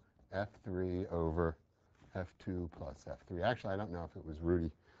 2F2 F3 over F2 plus F3. Actually, I don't know if it was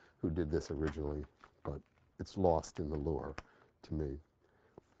Rudy who did this originally, but it's lost in the lore to me.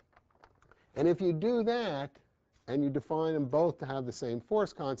 And if you do that, and you define them both to have the same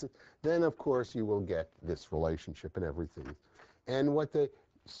force constant, then of course you will get this relationship and everything. And what the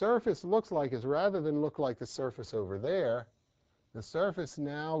surface looks like is, rather than look like the surface over there, the surface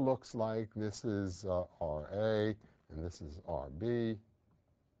now looks like this is RA and this is RB.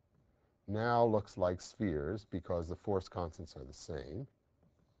 Now looks like spheres because the force constants are the same.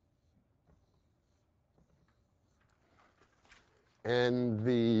 And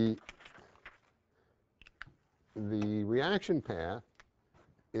the reaction path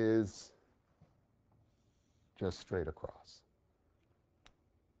is just straight across.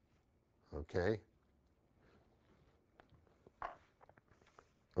 Okay?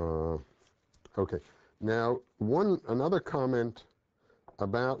 Okay. Now, another comment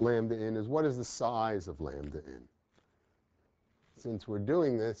about lambda in is, what is the size of lambda in? Since we're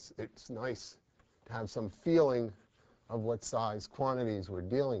doing this, it's nice to have some feeling of what size quantities we're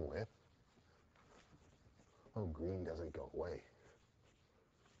dealing with. Oh, green doesn't go away.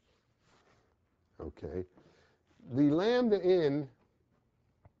 Okay. The lambda in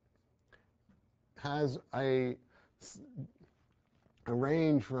has a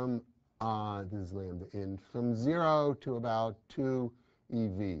range from, this is lambda in, from 0 to about 2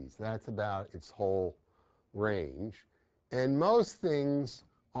 EVs. That's about its whole range. And most things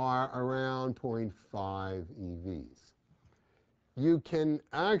are around 0.5 EVs. You can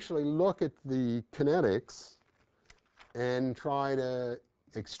actually look at the kinetics and try to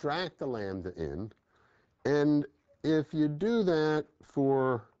extract the lambda in. And if you do that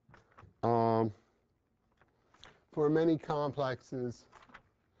for many complexes,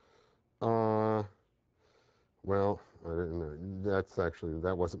 well, I don't know. That's actually,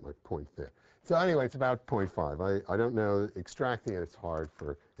 that wasn't my point there. So anyway, it's about 0.5. I don't know. Extracting it, it's hard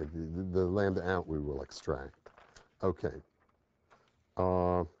for the lambda out we will extract. Okay.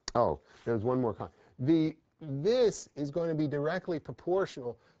 Oh, there's one more comment. This is going to be directly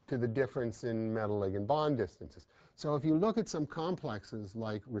proportional to the difference in metal-ligand bond distances. So if you look at some complexes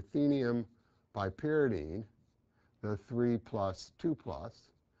like ruthenium bipyridine, the 3+, 2+,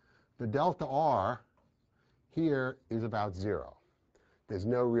 the delta R here is about 0. There's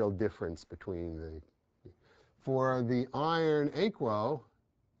no real difference between the. For the iron aquo,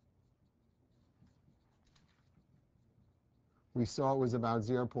 we saw it was about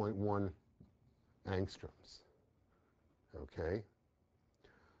 0.1 angstroms. Okay.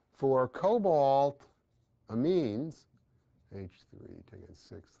 For cobalt amines, H3, take it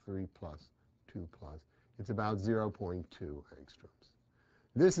 6, 3 plus, 2 plus, it's about 0.2 angstroms.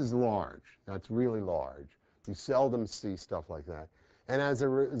 This is large. That's really large. You seldom see stuff like that. And as a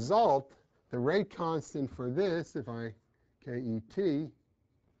result, the rate constant for this, if I KET,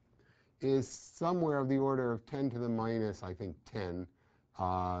 is somewhere of the order of 10 to the minus, I think, 10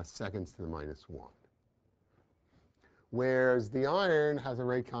 seconds to the minus 1. Whereas the iron has a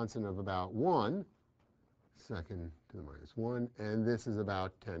rate constant of about 1 second to the minus 1, and this is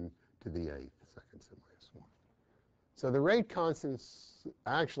about 10 to the 8th seconds to the minus 1. So the rate constants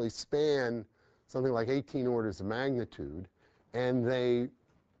actually span something like 18 orders of magnitude, and they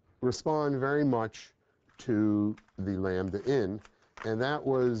respond very much to the lambda in, and that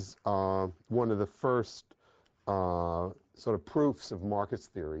was one of the first sort of proofs of Marcus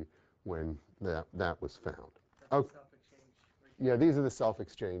theory when that was found. Oh, yeah, these are the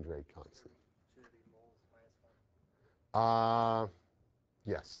self-exchange rate constants. Should it be moles minus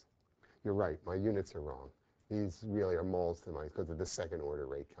 1? Yes, you're right. My units are wrong. These really are moles to the minus, because of the second order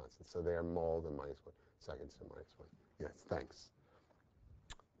rate constant. So they are mole to minus 1, seconds to minus 1. Yes, thanks.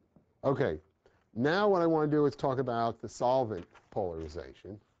 Okay, now what I want to do is talk about the solvent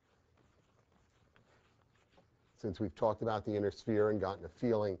polarization. Since we've talked about the inner sphere and gotten a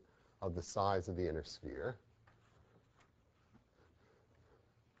feeling of the size of the inner sphere.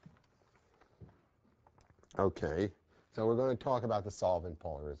 Okay, so we're going to talk about the solvent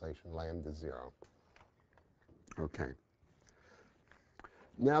polarization, lambda 0. Okay.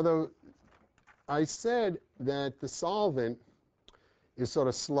 Now, though, I said that the solvent is sort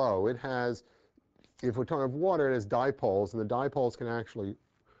of slow. It has, if we're talking of water, it has dipoles, and the dipoles can actually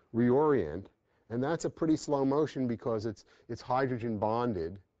reorient. And that's a pretty slow motion because it's hydrogen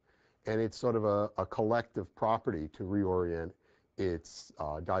bonded, and it's sort of a collective property to reorient its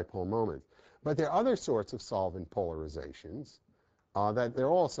dipole moments. But there are other sorts of solvent polarizations that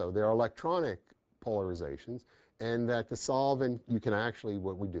they're electronic polarizations, and that the solvent, you can actually,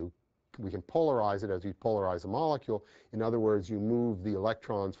 what we do, we can polarize it as you polarize a molecule. In other words, you move the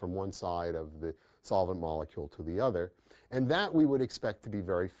electrons from one side of the solvent molecule to the other, and that we would expect to be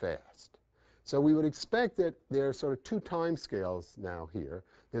very fast. So we would expect that there are sort of two time scales now here.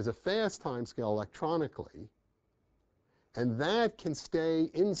 There's a fast time scale electronically, and that can stay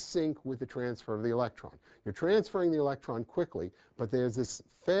in sync with the transfer of the electron. You're transferring the electron quickly, but there's this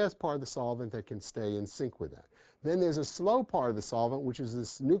fast part of the solvent that can stay in sync with that. Then there's a slow part of the solvent, which is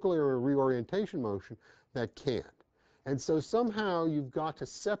this nuclear reorientation motion, that can't. And so somehow you've got to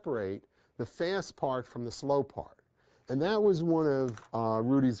separate the fast part from the slow part. And that was one of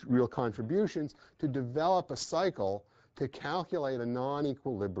Rudy's real contributions, to develop a cycle to calculate a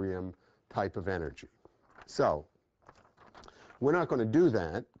non-equilibrium type of energy. So we're not going to do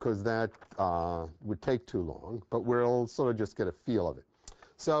that, because that would take too long, but we'll sort of just get a feel of it.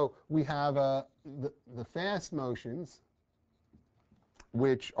 So we have the fast motions,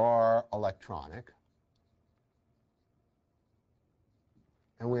 which are electronic,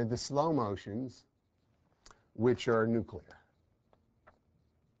 and we have the slow motions, which are nuclear.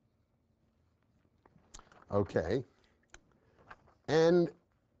 Okay. And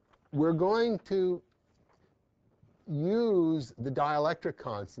we're going to use the dielectric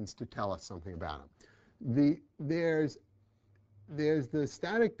constants to tell us something about them. There's the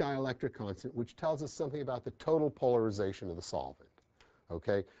static dielectric constant, which tells us something about the total polarization of the solvent.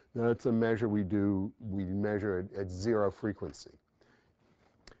 Okay, that's a measure we measure at zero frequency.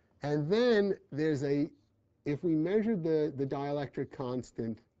 And then there's if we measure the dielectric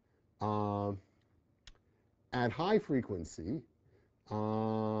constant at high frequency,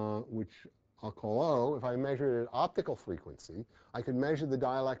 which I'll call O, if I measure it at optical frequency, I could measure the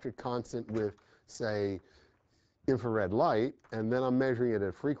dielectric constant with, say, infrared light, and then I'm measuring it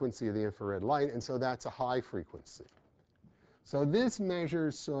at frequency of the infrared light, and so that's a high frequency. So this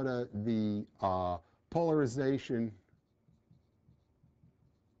measures sort of the polarization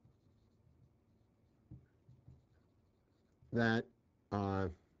that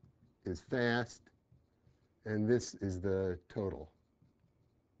is fast, and this is the total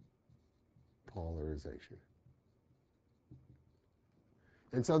polarization.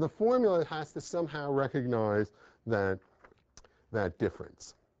 And so the formula has to somehow recognize that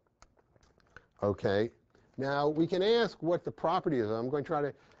difference. Okay? Now, we can ask what the properties are. I'm going to try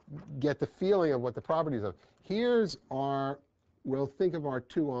to get the feeling of what the properties are. Here's we'll think of our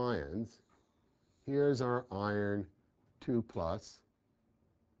two ions. Here's our iron 2 plus,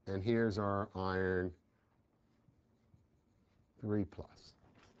 and here's our iron 3 plus.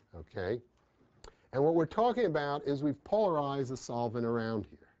 Okay? And what we're talking about is we've polarized the solvent around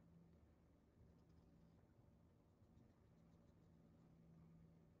here.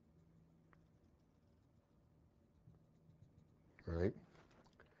 Right?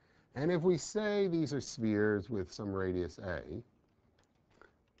 And if we say these are spheres with some radius a,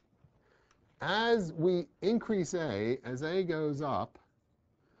 as we increase a, as a goes up,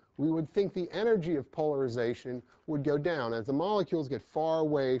 we would think the energy of polarization would go down. As the molecules get far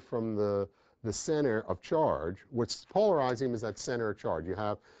away from the center of charge, what's polarizing is that center of charge. You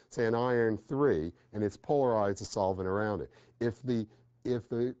have, say, an iron 3, and it's polarized the solvent around it. If the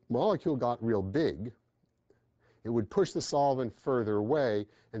molecule got real big, it would push the solvent further away,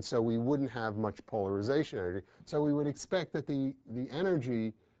 and so we wouldn't have much polarization energy. So we would expect that the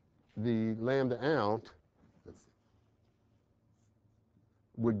energy, the lambda out,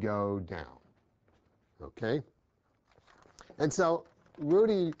 would go down. Okay? And so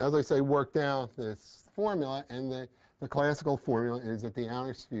Rudy, as I say, worked out this formula, and the classical formula is that the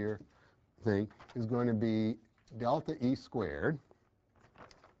outer sphere thing is going to be delta E squared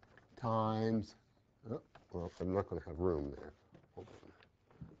times, oh, well, I'm not going to have room there. Hold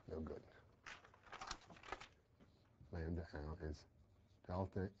on. No good. Lambda out is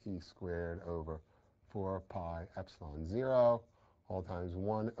delta E squared over 4 pi epsilon 0 all times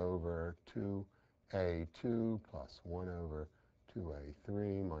 1 over 2a2 plus 1 over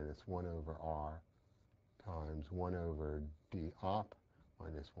 2a3 minus 1 over r times 1 over d op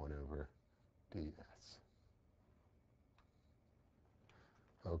minus 1 over ds.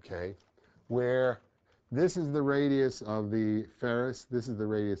 Okay, where this is the radius of the ferrous, this is the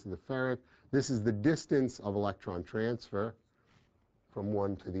radius of the ferrite, this is the distance of electron transfer from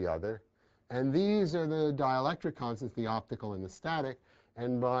one to the other. And these are the dielectric constants, the optical and the static.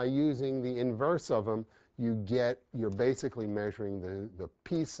 And by using the inverse of them, you're basically measuring the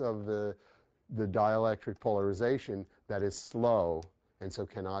piece of the dielectric polarization that is slow and so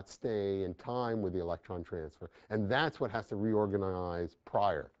cannot stay in time with the electron transfer. And that's what has to reorganize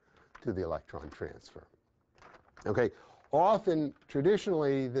prior to the electron transfer. Okay, often,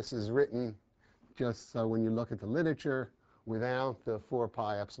 traditionally, this is written just so when you look at the literature, without the 4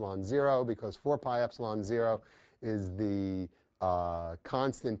 pi epsilon 0, because 4 pi epsilon 0 is the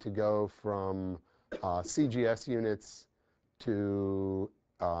constant to go from CGS units to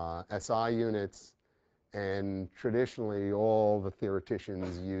SI units, and traditionally all the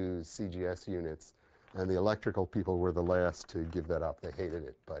theoreticians use CGS units, and the electrical people were the last to give that up. They hated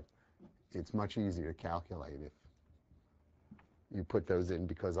it, but it's much easier to calculate if you put those in,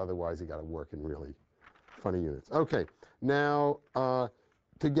 because otherwise you got to work in really funny units. Okay, now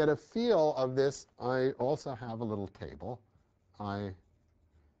to get a feel of this, I also have a little table. I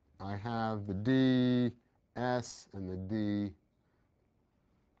have the ds and the d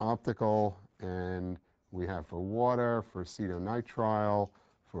optical, and we have for water, for acetonitrile,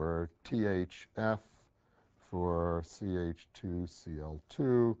 for THF, for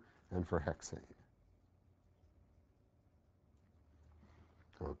CH2Cl2, and for hexane.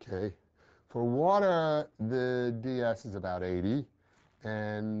 Okay. For water, the ds is about 80,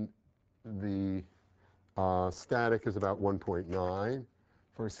 and the static is about 1.9.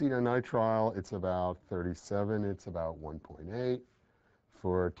 For acetonitrile, it's about 37. It's about 1.8.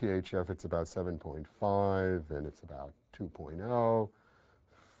 For THF, it's about 7.5, and it's about 2.0.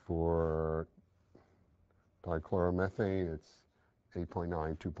 For dichloromethane, it's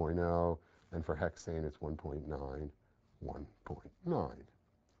 8.9, 2.0. And for hexane, it's 1.9, 1.9.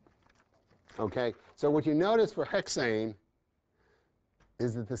 Okay, so what you notice for hexane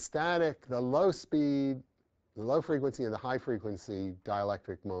is that the static, the low speed, the low frequency and the high frequency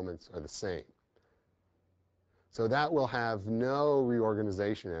dielectric moments are the same. So that will have no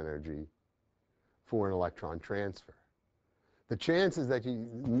reorganization energy for an electron transfer. The chances that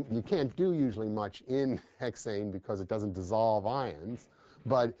you can't do usually much in hexane because it doesn't dissolve ions,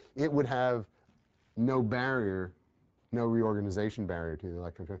 but it would have no barrier, no reorganization barrier to the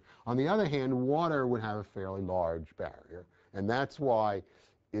electron transfer. On the other hand, water would have a fairly large barrier, and that's why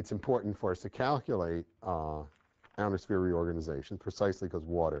it's important for us to calculate outer sphere reorganization, precisely because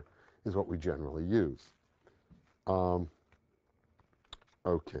water is what we generally use.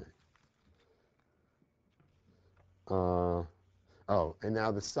 Okay. Oh, and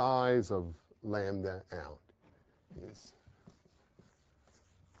now the size of lambda out is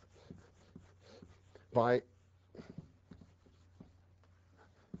by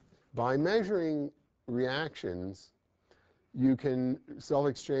measuring reactions, you can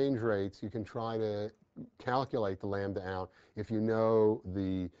self-exchange rates. You can try to calculate the lambda out if you know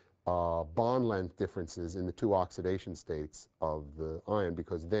the bond length differences in the two oxidation states of the ion,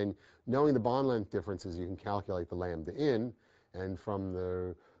 because then knowing the bond length differences, you can calculate the lambda in, and from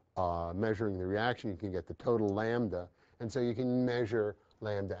the measuring the reaction, you can get the total lambda, and so you can measure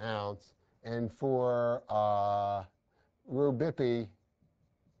lambda ounce. And for Rubipi,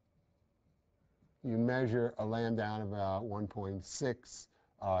 you measure a lambda out of about 1.6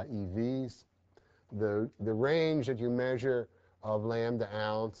 EVs. The range that you measure of lambda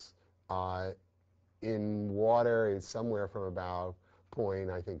ounce in water is somewhere from about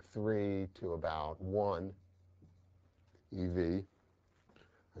I think 3 to about 1 EV.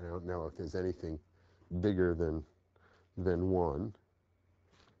 I don't know if there's anything bigger than 1.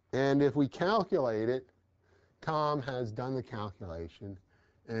 And if we calculate it, Tom has done the calculation,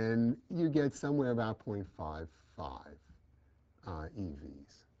 and you get somewhere about 0.55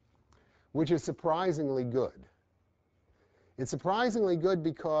 EVs, which is surprisingly good. It's surprisingly good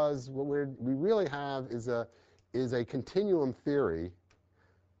because what we really have is a continuum theory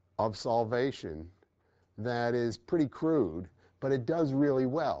of solvation that is pretty crude, but it does really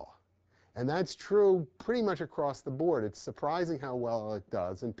well. And that's true pretty much across the board. It's surprising how well it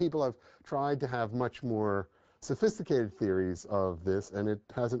does. And people have tried to have much more sophisticated theories of this, and it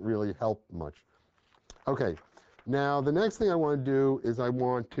hasn't really helped much. OK, now the next thing I want to do is I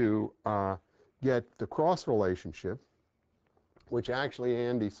want to get the cross relationship, which actually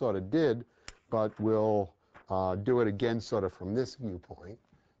Andy sort of did, but we'll do it again sort of from this viewpoint.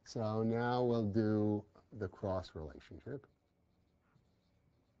 So now we'll do the cross relationship.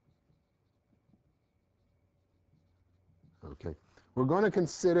 Okay, we're going to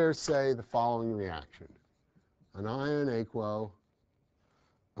consider, say, the following reaction. An ion aquo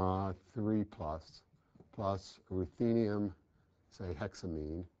 3+ plus ruthenium, say,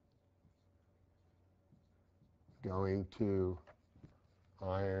 hexamine, going to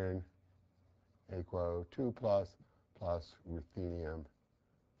iron aquo 2+ plus ruthenium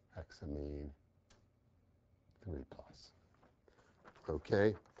hexamine 3+.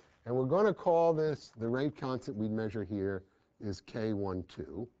 Okay, and we're going to call this, the rate constant we measure here is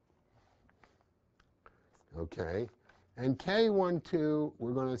K12. Okay, and K12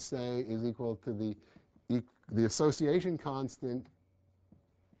 we're going to say is equal to the association constant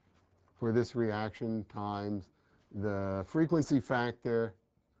for this reaction times the frequency factor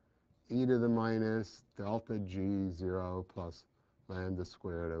e to the minus delta G0 plus lambda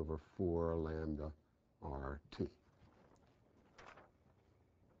squared over 4 lambda RT.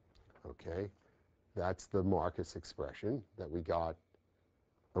 Okay, that's the Marcus expression that we got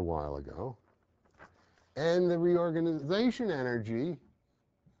a while ago. And the reorganization energy,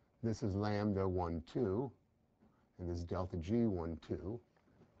 this is lambda 1, 2, and this is delta G 1, 2.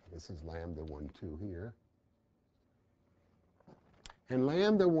 This is lambda 1, 2 here. And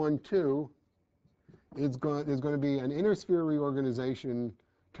lambda 1, 2 is going to be an inner sphere reorganization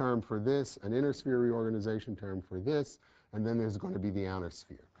term for this, an inner sphere reorganization term for this, and then there's going to be the outer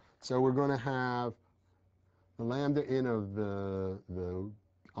sphere. So we're going to have the lambda in of the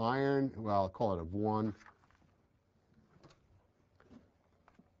iron, well, I'll call it of 1.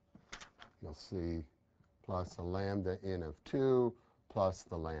 You'll see, plus the lambda in of 2, plus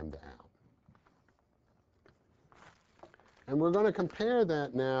the lambda out. And we're going to compare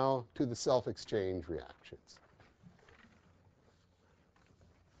that now to the self-exchange reactions.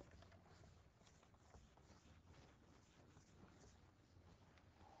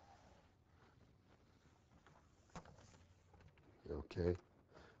 Okay.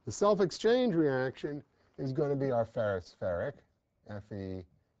 The self-exchange reaction is going to be our ferrous-ferric, Fe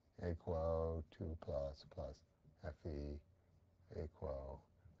aquo 2+ plus Fe aquo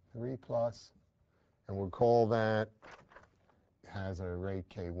 3+. And we'll call that, has a rate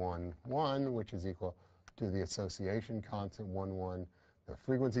K11, which is equal to the association constant 1, the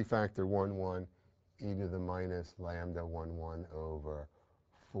frequency factor 1, e to the minus lambda 1 over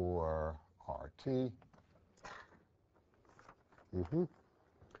 4 RT.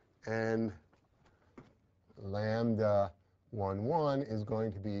 And lambda 1 is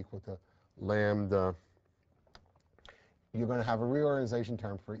going to be equal to lambda. You're going to have a reorganization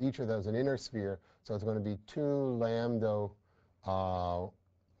term for each of those, an inner sphere. So it's going to be 2 lambda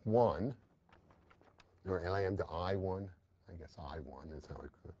 1, or lambda I1, I guess I1 is how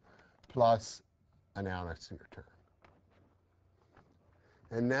it could, plus an outer sphere term.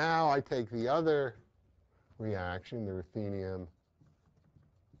 And now I take the other reaction, the ruthenium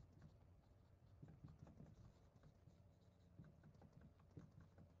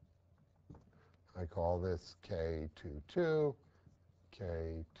I call this K22,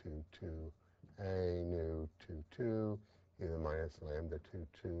 K22, A nu 22 e to the minus lambda 2,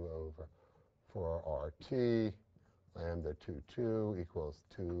 2 over 4RT. Lambda 2, 2 equals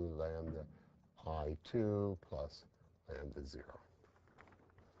 2 lambda I2 plus lambda 0.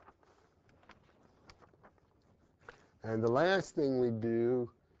 And the last thing we do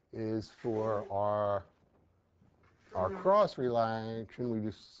is for our cross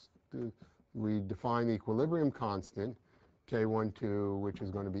reaction, we define the equilibrium constant, K12, which is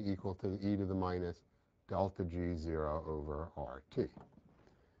going to be equal to e to the minus delta G0 over RT.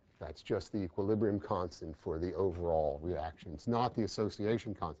 That's just the equilibrium constant for the overall reaction. It's not the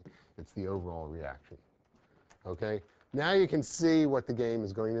association constant. It's the overall reaction. Okay? Now you can see what the game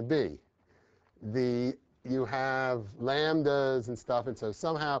is going to be. You have lambdas and stuff, and so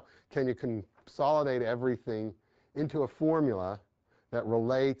somehow can you consolidate everything into a formula that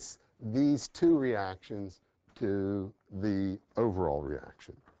relates these two reactions to the overall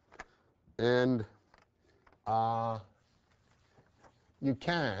reaction. And you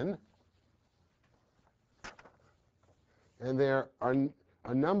can. And there are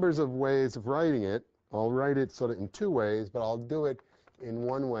numbers of ways of writing it. I'll write it sort of in two ways, but I'll do it in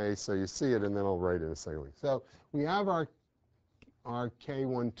one way so you see it, and then I'll write it in a second way. So we have our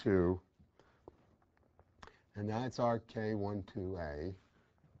K12, and that's our K12A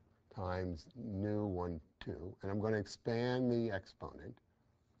times nu 1, 2. And I'm going to expand the exponent.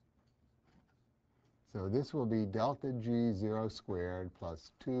 So this will be delta G0 squared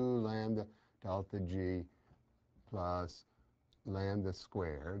plus 2 lambda delta G plus lambda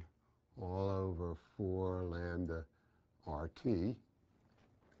squared all over 4 lambda RT.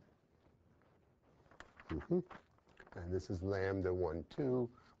 And this is lambda 1, 2.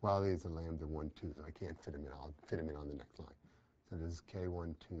 Well, these are lambda 1, 2, so I can't fit them in. I'll fit them in on the next line. So this is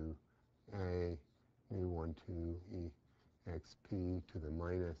K12A nu 1, 2 E xp to the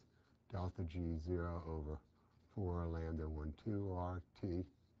minus delta G0 over 4 lambda 1, 2 RT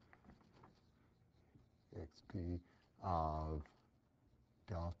xp of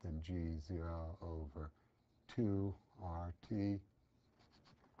delta G0 over 2 RT.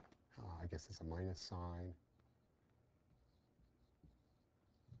 I guess it's a minus sign.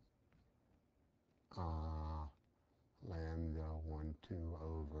 Lambda 1, 2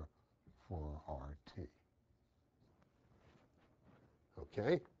 over 4 RT.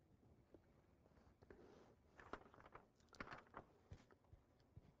 Okay?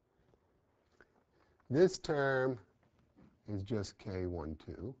 This term is just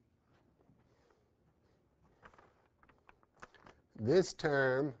K12. This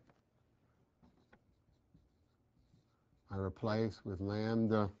term I replace with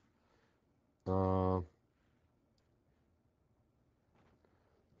lambda well,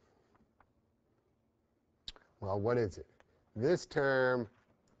 what is it? This term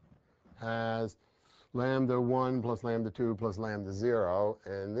has lambda 1 plus lambda 2 plus lambda 0,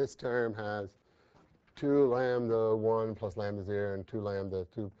 and this term has 2 lambda 1 plus lambda 0 and 2 lambda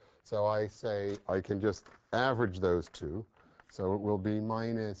 2. So I say I can just average those two. So it will be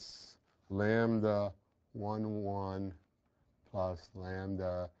minus lambda 1, 1 plus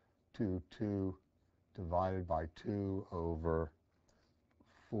lambda 2, 2 divided by 2 over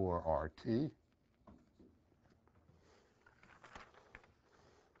 4 RT.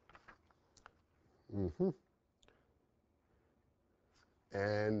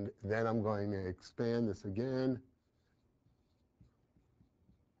 And then I'm going to expand this again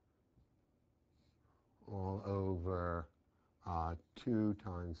all over 2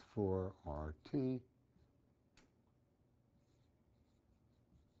 times 4 RT.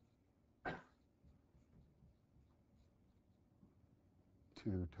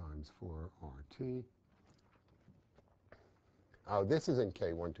 Two times 4 RT. Oh, this isn't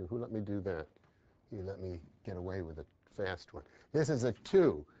K12. Who let me do that? You let me get away with a fast one. This is a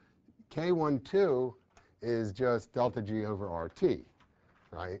 2. K12 is just delta G over RT,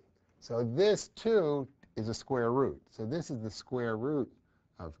 right? So this 2 is a square root. So this is the square root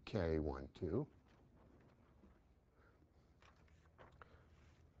of K12.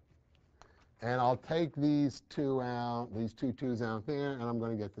 And I'll take these two out, these two 2's out there, and I'm going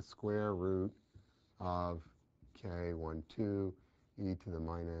to get the square root of K12 e to the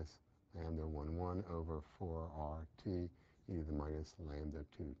minus lambda 1, 1 over 4 RT e to the minus lambda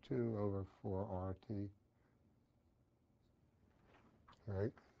 2, 2 over 4 RT.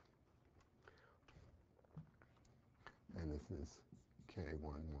 Right? And this is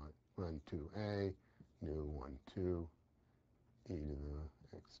K12A nu 1, 2 e to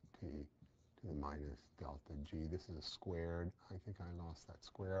the xt to the minus delta G. This is a squared. I think I lost that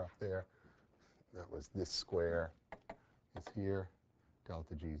square up there. That was this square is here.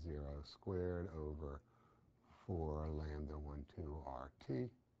 Delta G0 squared over 4 lambda 1, 2 RT.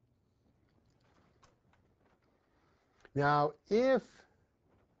 Now, if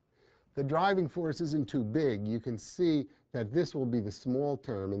the driving force isn't too big, you can see that this will be the small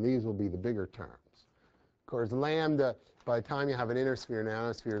term and these will be the bigger terms. Of course, lambda, by the time you have an inner sphere and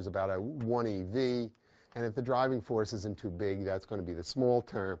nanosphere, is about a 1 eV. And if the driving force isn't too big, that's going to be the small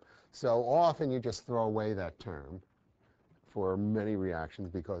term. So often you just throw away that term for many reactions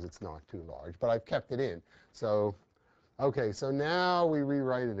because it's not too large. But I've kept it in. So, okay, so now we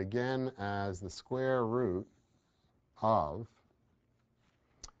rewrite it again as the square root of,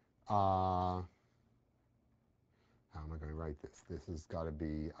 how am I going to write this? This has got to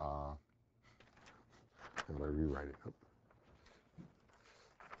be, how do I rewrite it? Oh.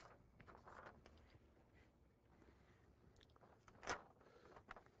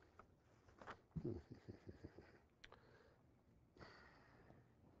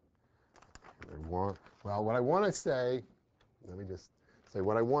 Well, what I want to say, let me just say,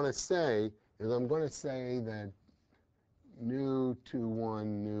 what I want to say is I'm going to say that nu 2,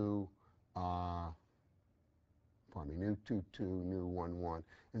 1, nu, pardon me, nu 2, 2, nu 1, 1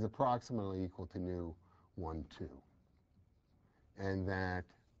 is approximately equal to nu 1, 2. And that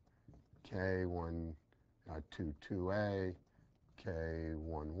K1, 2, 2a, K1,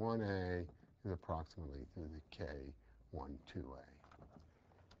 1a is approximately to the K1, 2a.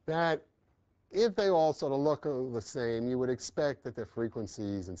 That, if they all sort of look the same, you would expect that their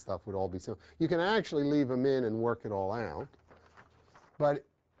frequencies and stuff would all be similar. You can actually leave them in and work it all out. But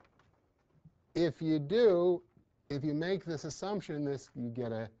if you do, if you make this assumption, you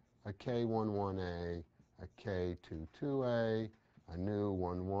get a K11A, a K22A, a nu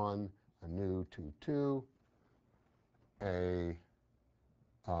 11, a nu 22, a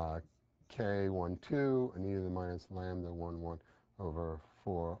K12, an e to the minus lambda 11 over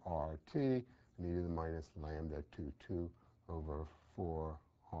 4 RT, an e to the minus lambda 22 over 4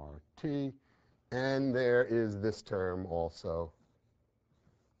 RT. And there is this term also,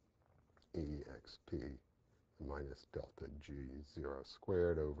 exp minus delta g 0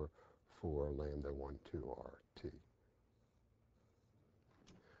 squared over 4 lambda 1, 2 RT.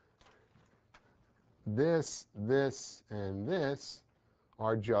 This, and this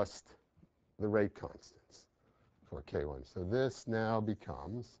are just the rate constants for K1. So this now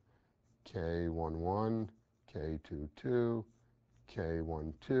becomes K11, K22,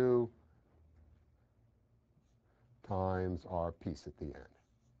 K12 times our piece at the end.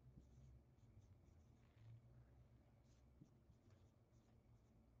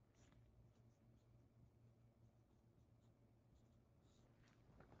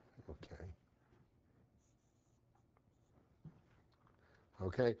 Okay.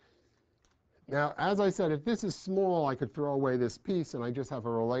 Okay. Now, as I said, if this is small, I could throw away this piece, and I just have a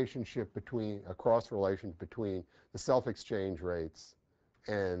relationship between, a cross relation between the self-exchange rates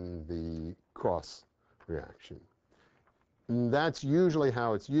and the cross reaction. And that's usually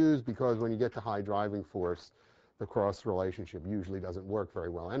how it's used, because when you get to high driving force, the cross relationship usually doesn't work very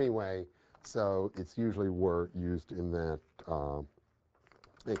well anyway. So it's usually used in that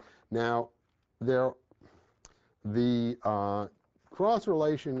thing. Now, the cross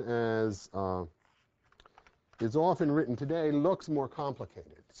relation as is often written today looks more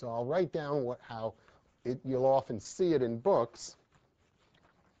complicated. So I'll write down how you'll often see it in books,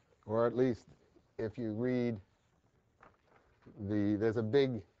 or at least if you read there's a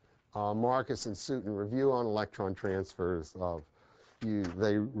big Marcus and Sutton review on electron transfers.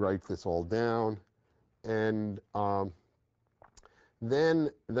 They write this all down, and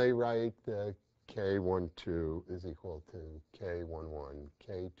then they write the K12 is equal to K11,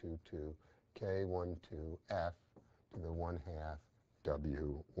 K22, K12F to the 1/2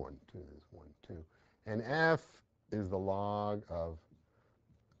 W12 is 1, 2. And F is the log of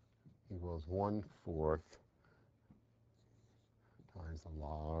equals 1/4 times the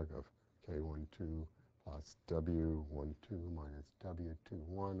log of K12 plus W12 minus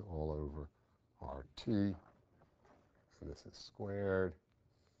W21 all over RT. And this is squared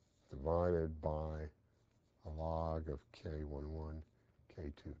divided by a log of K11,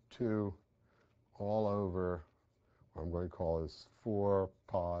 K22 all over what I'm going to call is 4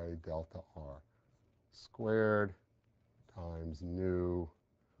 pi delta R squared times nu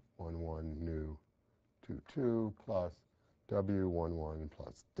 11 nu 22 plus W11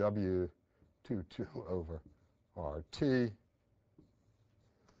 plus W22 over RT.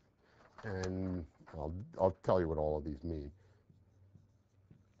 And I'll tell you what all of these mean.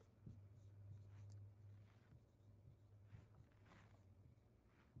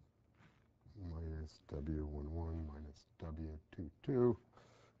 Minus W11 minus W22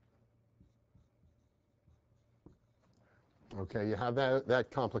 Okay, you have that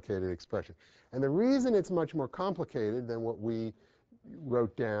complicated expression. And the reason it's much more complicated than what we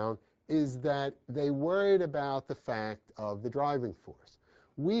wrote down is that they worried about the fact of the driving force.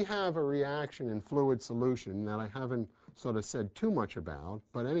 We have a reaction in fluid solution that I haven't sort of said too much about,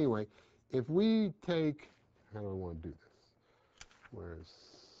 but anyway, if we take, how do I want to do this? Where's,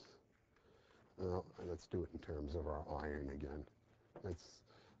 well, let's do it in terms of our iron again.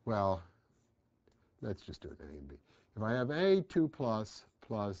 Well, let's just do it A and B. If I have A2 plus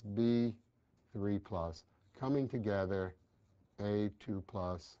B3 plus coming together, A2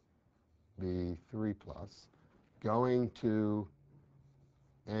 plus B3 plus, going to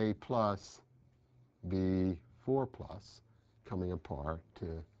A plus B4 plus, coming apart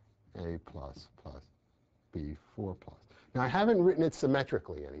to A plus plus B4 plus. Now, I haven't written it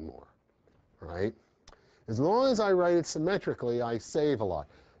symmetrically anymore, right? As long as I write it symmetrically, I save a lot.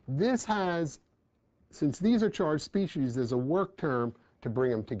 This has, since these are charged species, there's a work term to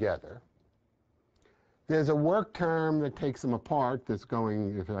bring them together. There's a work term that takes them apart that's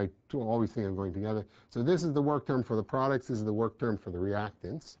going, if I always think I'm going together. So this is the work term for the products. This is the work term for the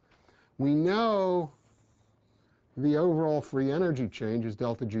reactants. We know the overall free energy change is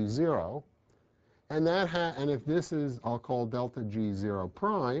delta G0. And if this is, I'll call delta G0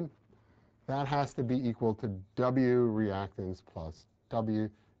 prime, that has to be equal to W reactants plus W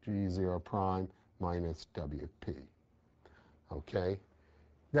G0 prime minus WP. Okay?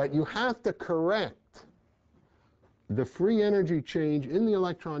 That you have to correct the free energy change in the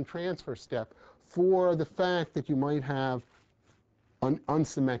electron transfer step for the fact that you might have an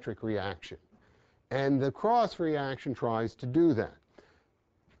unsymmetric reaction. And the cross reaction tries to do that.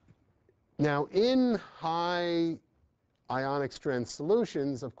 Now, in high ionic strength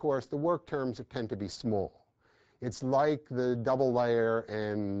solutions, of course, the work terms tend to be small. It's like the double layer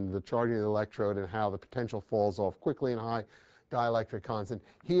and the charging of the electrode and how the potential falls off quickly in high dielectric constant.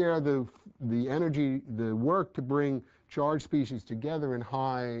 Here, the work to bring charged species together in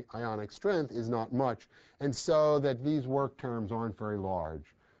high ionic strength is not much, and so that these work terms aren't very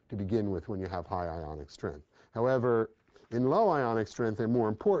large to begin with when you have high ionic strength. However, in low ionic strength, they're more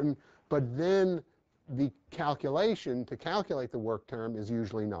important, but then the calculation to calculate the work term is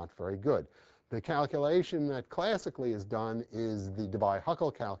usually not very good. The calculation that classically is done is the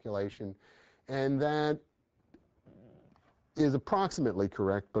Debye-Huckel calculation, and that is approximately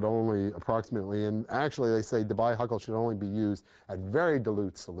correct, but only approximately. And actually, they say Debye-Huckel should only be used at very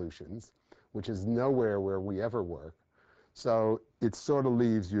dilute solutions, which is nowhere where we ever work. So it sort of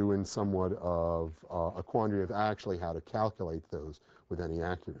leaves you in somewhat of a quandary of actually how to calculate those with any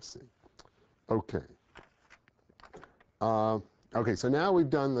accuracy. Okay. Okay, so now we've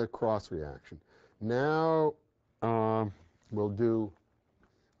done the cross reaction. Now we'll do,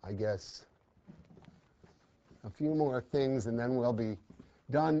 I guess, a few more things, and then we'll be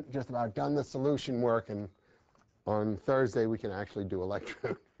done, just about done the solution work, and on Thursday we can actually do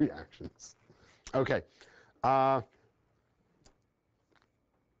electrode reactions. Okay.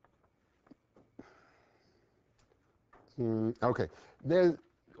 Okay.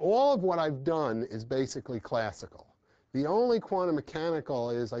 All of what I've done is basically classical. The only quantum mechanical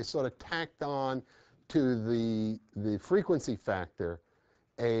is I sort of tacked on to the frequency factor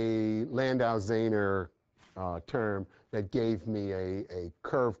a Landau-Zehner term that gave me a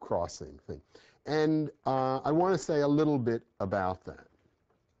curve crossing thing. And I want to say a little bit about that.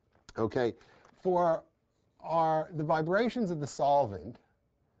 Okay, for the vibrations of the solvent,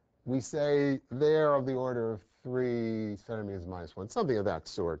 we say they're of the order of 3 centimeters minus 1, something of that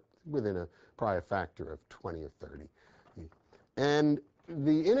sort, within probably a factor of 20 or 30. And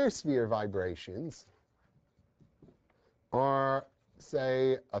the inner sphere vibrations are,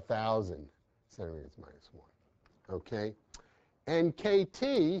 say, 1,000 centimeters minus 1. Okay? And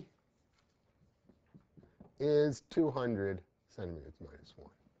KT is 200 centimeters minus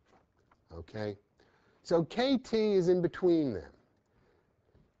 1. Okay? So KT is in between them.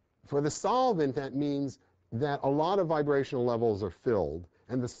 For the solvent, that means that a lot of vibrational levels are filled,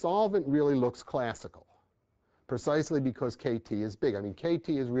 and the solvent really looks classical, precisely because KT is big. I mean, KT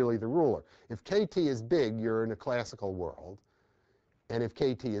is really the ruler. If KT is big, you're in a classical world. And if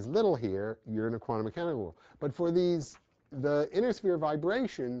KT is little here, you're in a quantum mechanical world. But for the inner sphere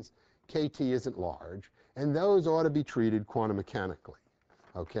vibrations, KT isn't large, and those ought to be treated quantum mechanically.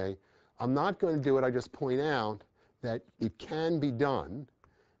 Okay? I'm not going to do it. I just point out that it can be done,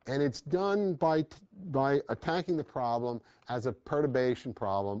 and it's done by attacking the problem as a perturbation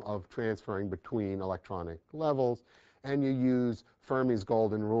problem of transferring between electronic levels, and you use Fermi's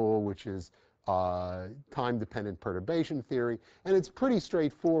golden rule, which is time-dependent perturbation theory, and it's pretty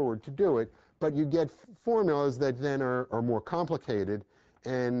straightforward to do it, but you get formulas that then are more complicated,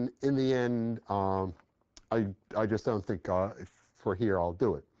 and in the end, I just don't think for here I'll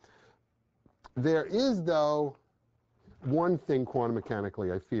do it. There is, though, one thing quantum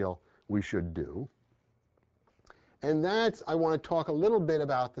mechanically I feel we should do, and that's I want to talk a little bit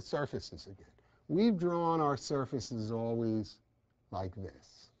about the surfaces again. We've drawn our surfaces always like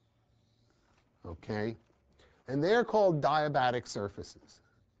this, okay? And they're called diabatic surfaces,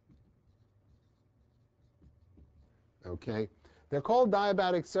 okay? They're called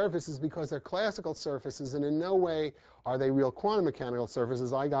diabatic surfaces because they're classical surfaces, and in no way are they real quantum mechanical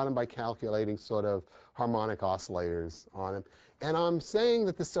surfaces. I got them by calculating sort of harmonic oscillators on them. And I'm saying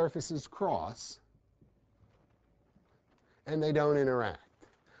that the surfaces cross, and they don't interact.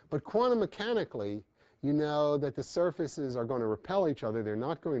 But quantum mechanically, you know that the surfaces are going to repel each other, they're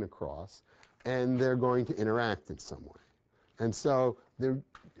not going to cross, and they're going to interact in some way. And so the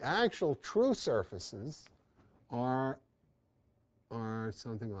actual true surfaces are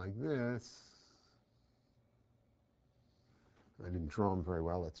something like this. I didn't draw them very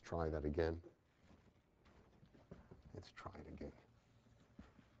well. Let's try that again. Let's try it again.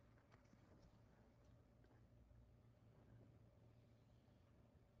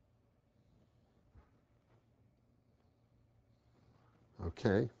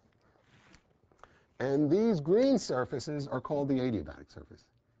 Okay. And these green surfaces are called the adiabatic surface.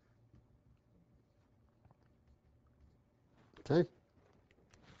 Okay?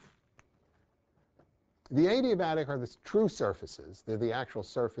 The adiabatic are the true surfaces. They're the actual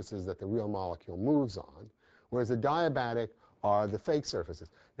surfaces that the real molecule moves on, whereas the diabatic are the fake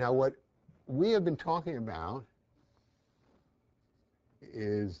surfaces. Now, what we have been talking about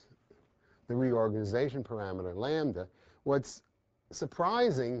is the reorganization parameter lambda. What's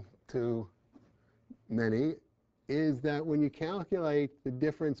surprising to many is that when you calculate the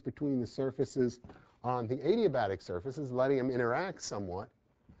difference between the surfaces on the adiabatic surfaces, letting them interact somewhat,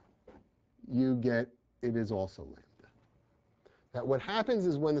 you get it is also lambda. That what happens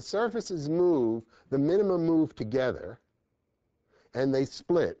is when the surfaces move, the minimum move together, and they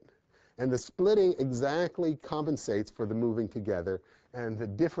split. And the splitting exactly compensates for the moving together, and the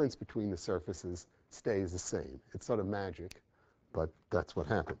difference between the surfaces stays the same. It's sort of magic, but that's what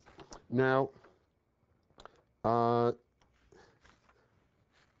happens. Now, I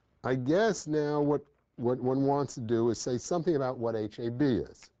guess now what one wants to do is say something about what HAB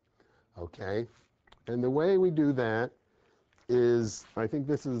is, okay? And the way we do that is, I think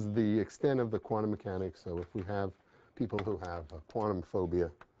this is the extent of the quantum mechanics, so if we have people who have a quantum phobia,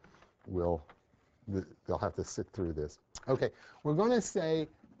 they'll have to sit through this. Okay, we're going to say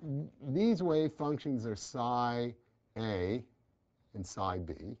these wave functions are psi A and psi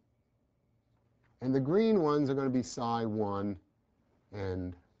B, and the green ones are going to be psi 1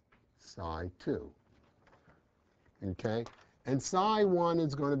 and psi 2. Okay? And psi 1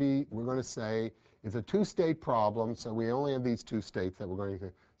 is going to be, we're going to say, is a two-state problem, so we only have these two states that we're going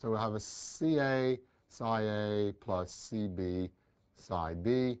to, so we'll have a Ca psi A plus Cb psi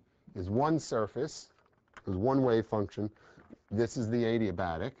B is one surface, is one wave function. This is the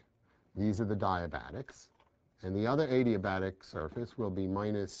adiabatic. These are the diabatics. And the other adiabatic surface will be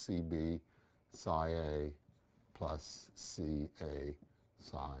minus Cb psi A plus Ca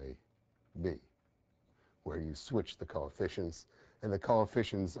psi B, where you switch the coefficients. And the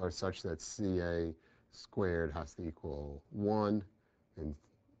coefficients are such that Ca squared has to equal 1, and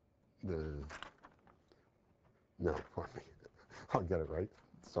no, pardon me. I'll get it right.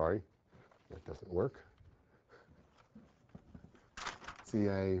 Sorry. That doesn't work.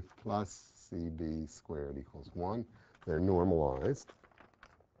 Ca plus Cb squared equals 1. They're normalized.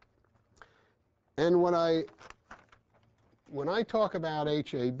 And when I talk about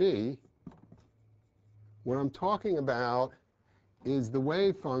HAB, what I'm talking about is the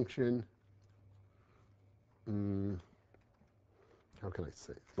wave function. How can I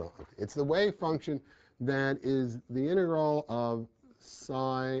say it? Well, okay. It's the wave function that is the integral of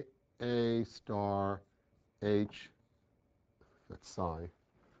psi A star H, that's psi,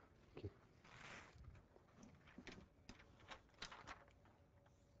 okay,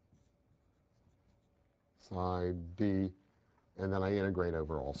 psi B, and then I integrate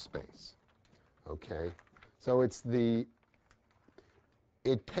over all space. Okay, so it's the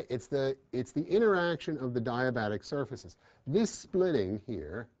interaction of the diabatic surfaces. This splitting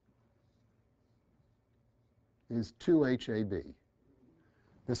here is 2HAB.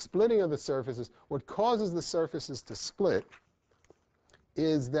 The splitting of the surfaces, what causes the surfaces to split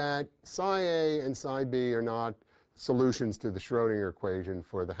is that psi A and psi B are not solutions to the Schrodinger equation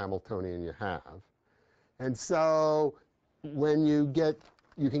for the Hamiltonian you have. And so when you get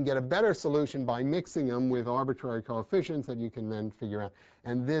you can get a better solution by mixing them with arbitrary coefficients that you can then figure out.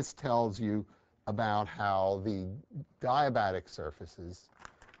 And this tells you about how the diabatic surfaces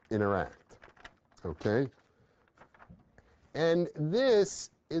interact. Okay? And this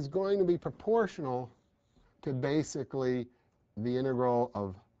is going to be proportional to basically the integral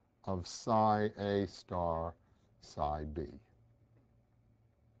of psi A star psi B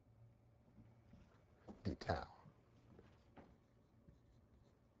d tau.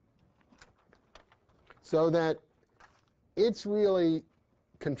 So that it's really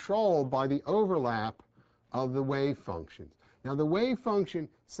controlled by the overlap of the wave functions. Now, the wave function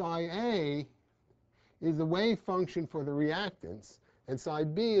psi A is the wave function for the reactants, and psi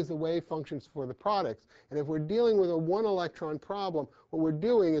B is the wave functions for the products. And if we're dealing with a one-electron problem, what we're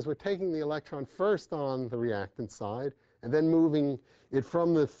doing is we're taking the electron first on the reactant side and then moving it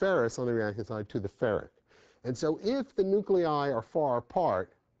from the ferrous on the reactant side to the ferric. And so if the nuclei are far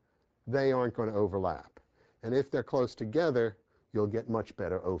apart, they aren't going to overlap. And if they're close together, you'll get much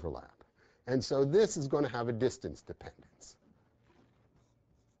better overlap. And so this is going to have a distance dependence.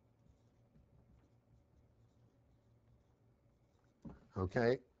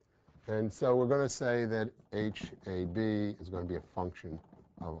 Okay? And so we're going to say that HAB is going to be a function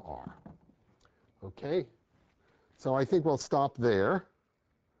of R. Okay? So I think we'll stop there.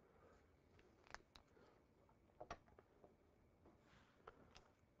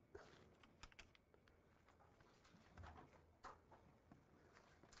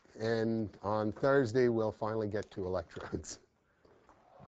 And on Thursday, we'll finally get to electrodes.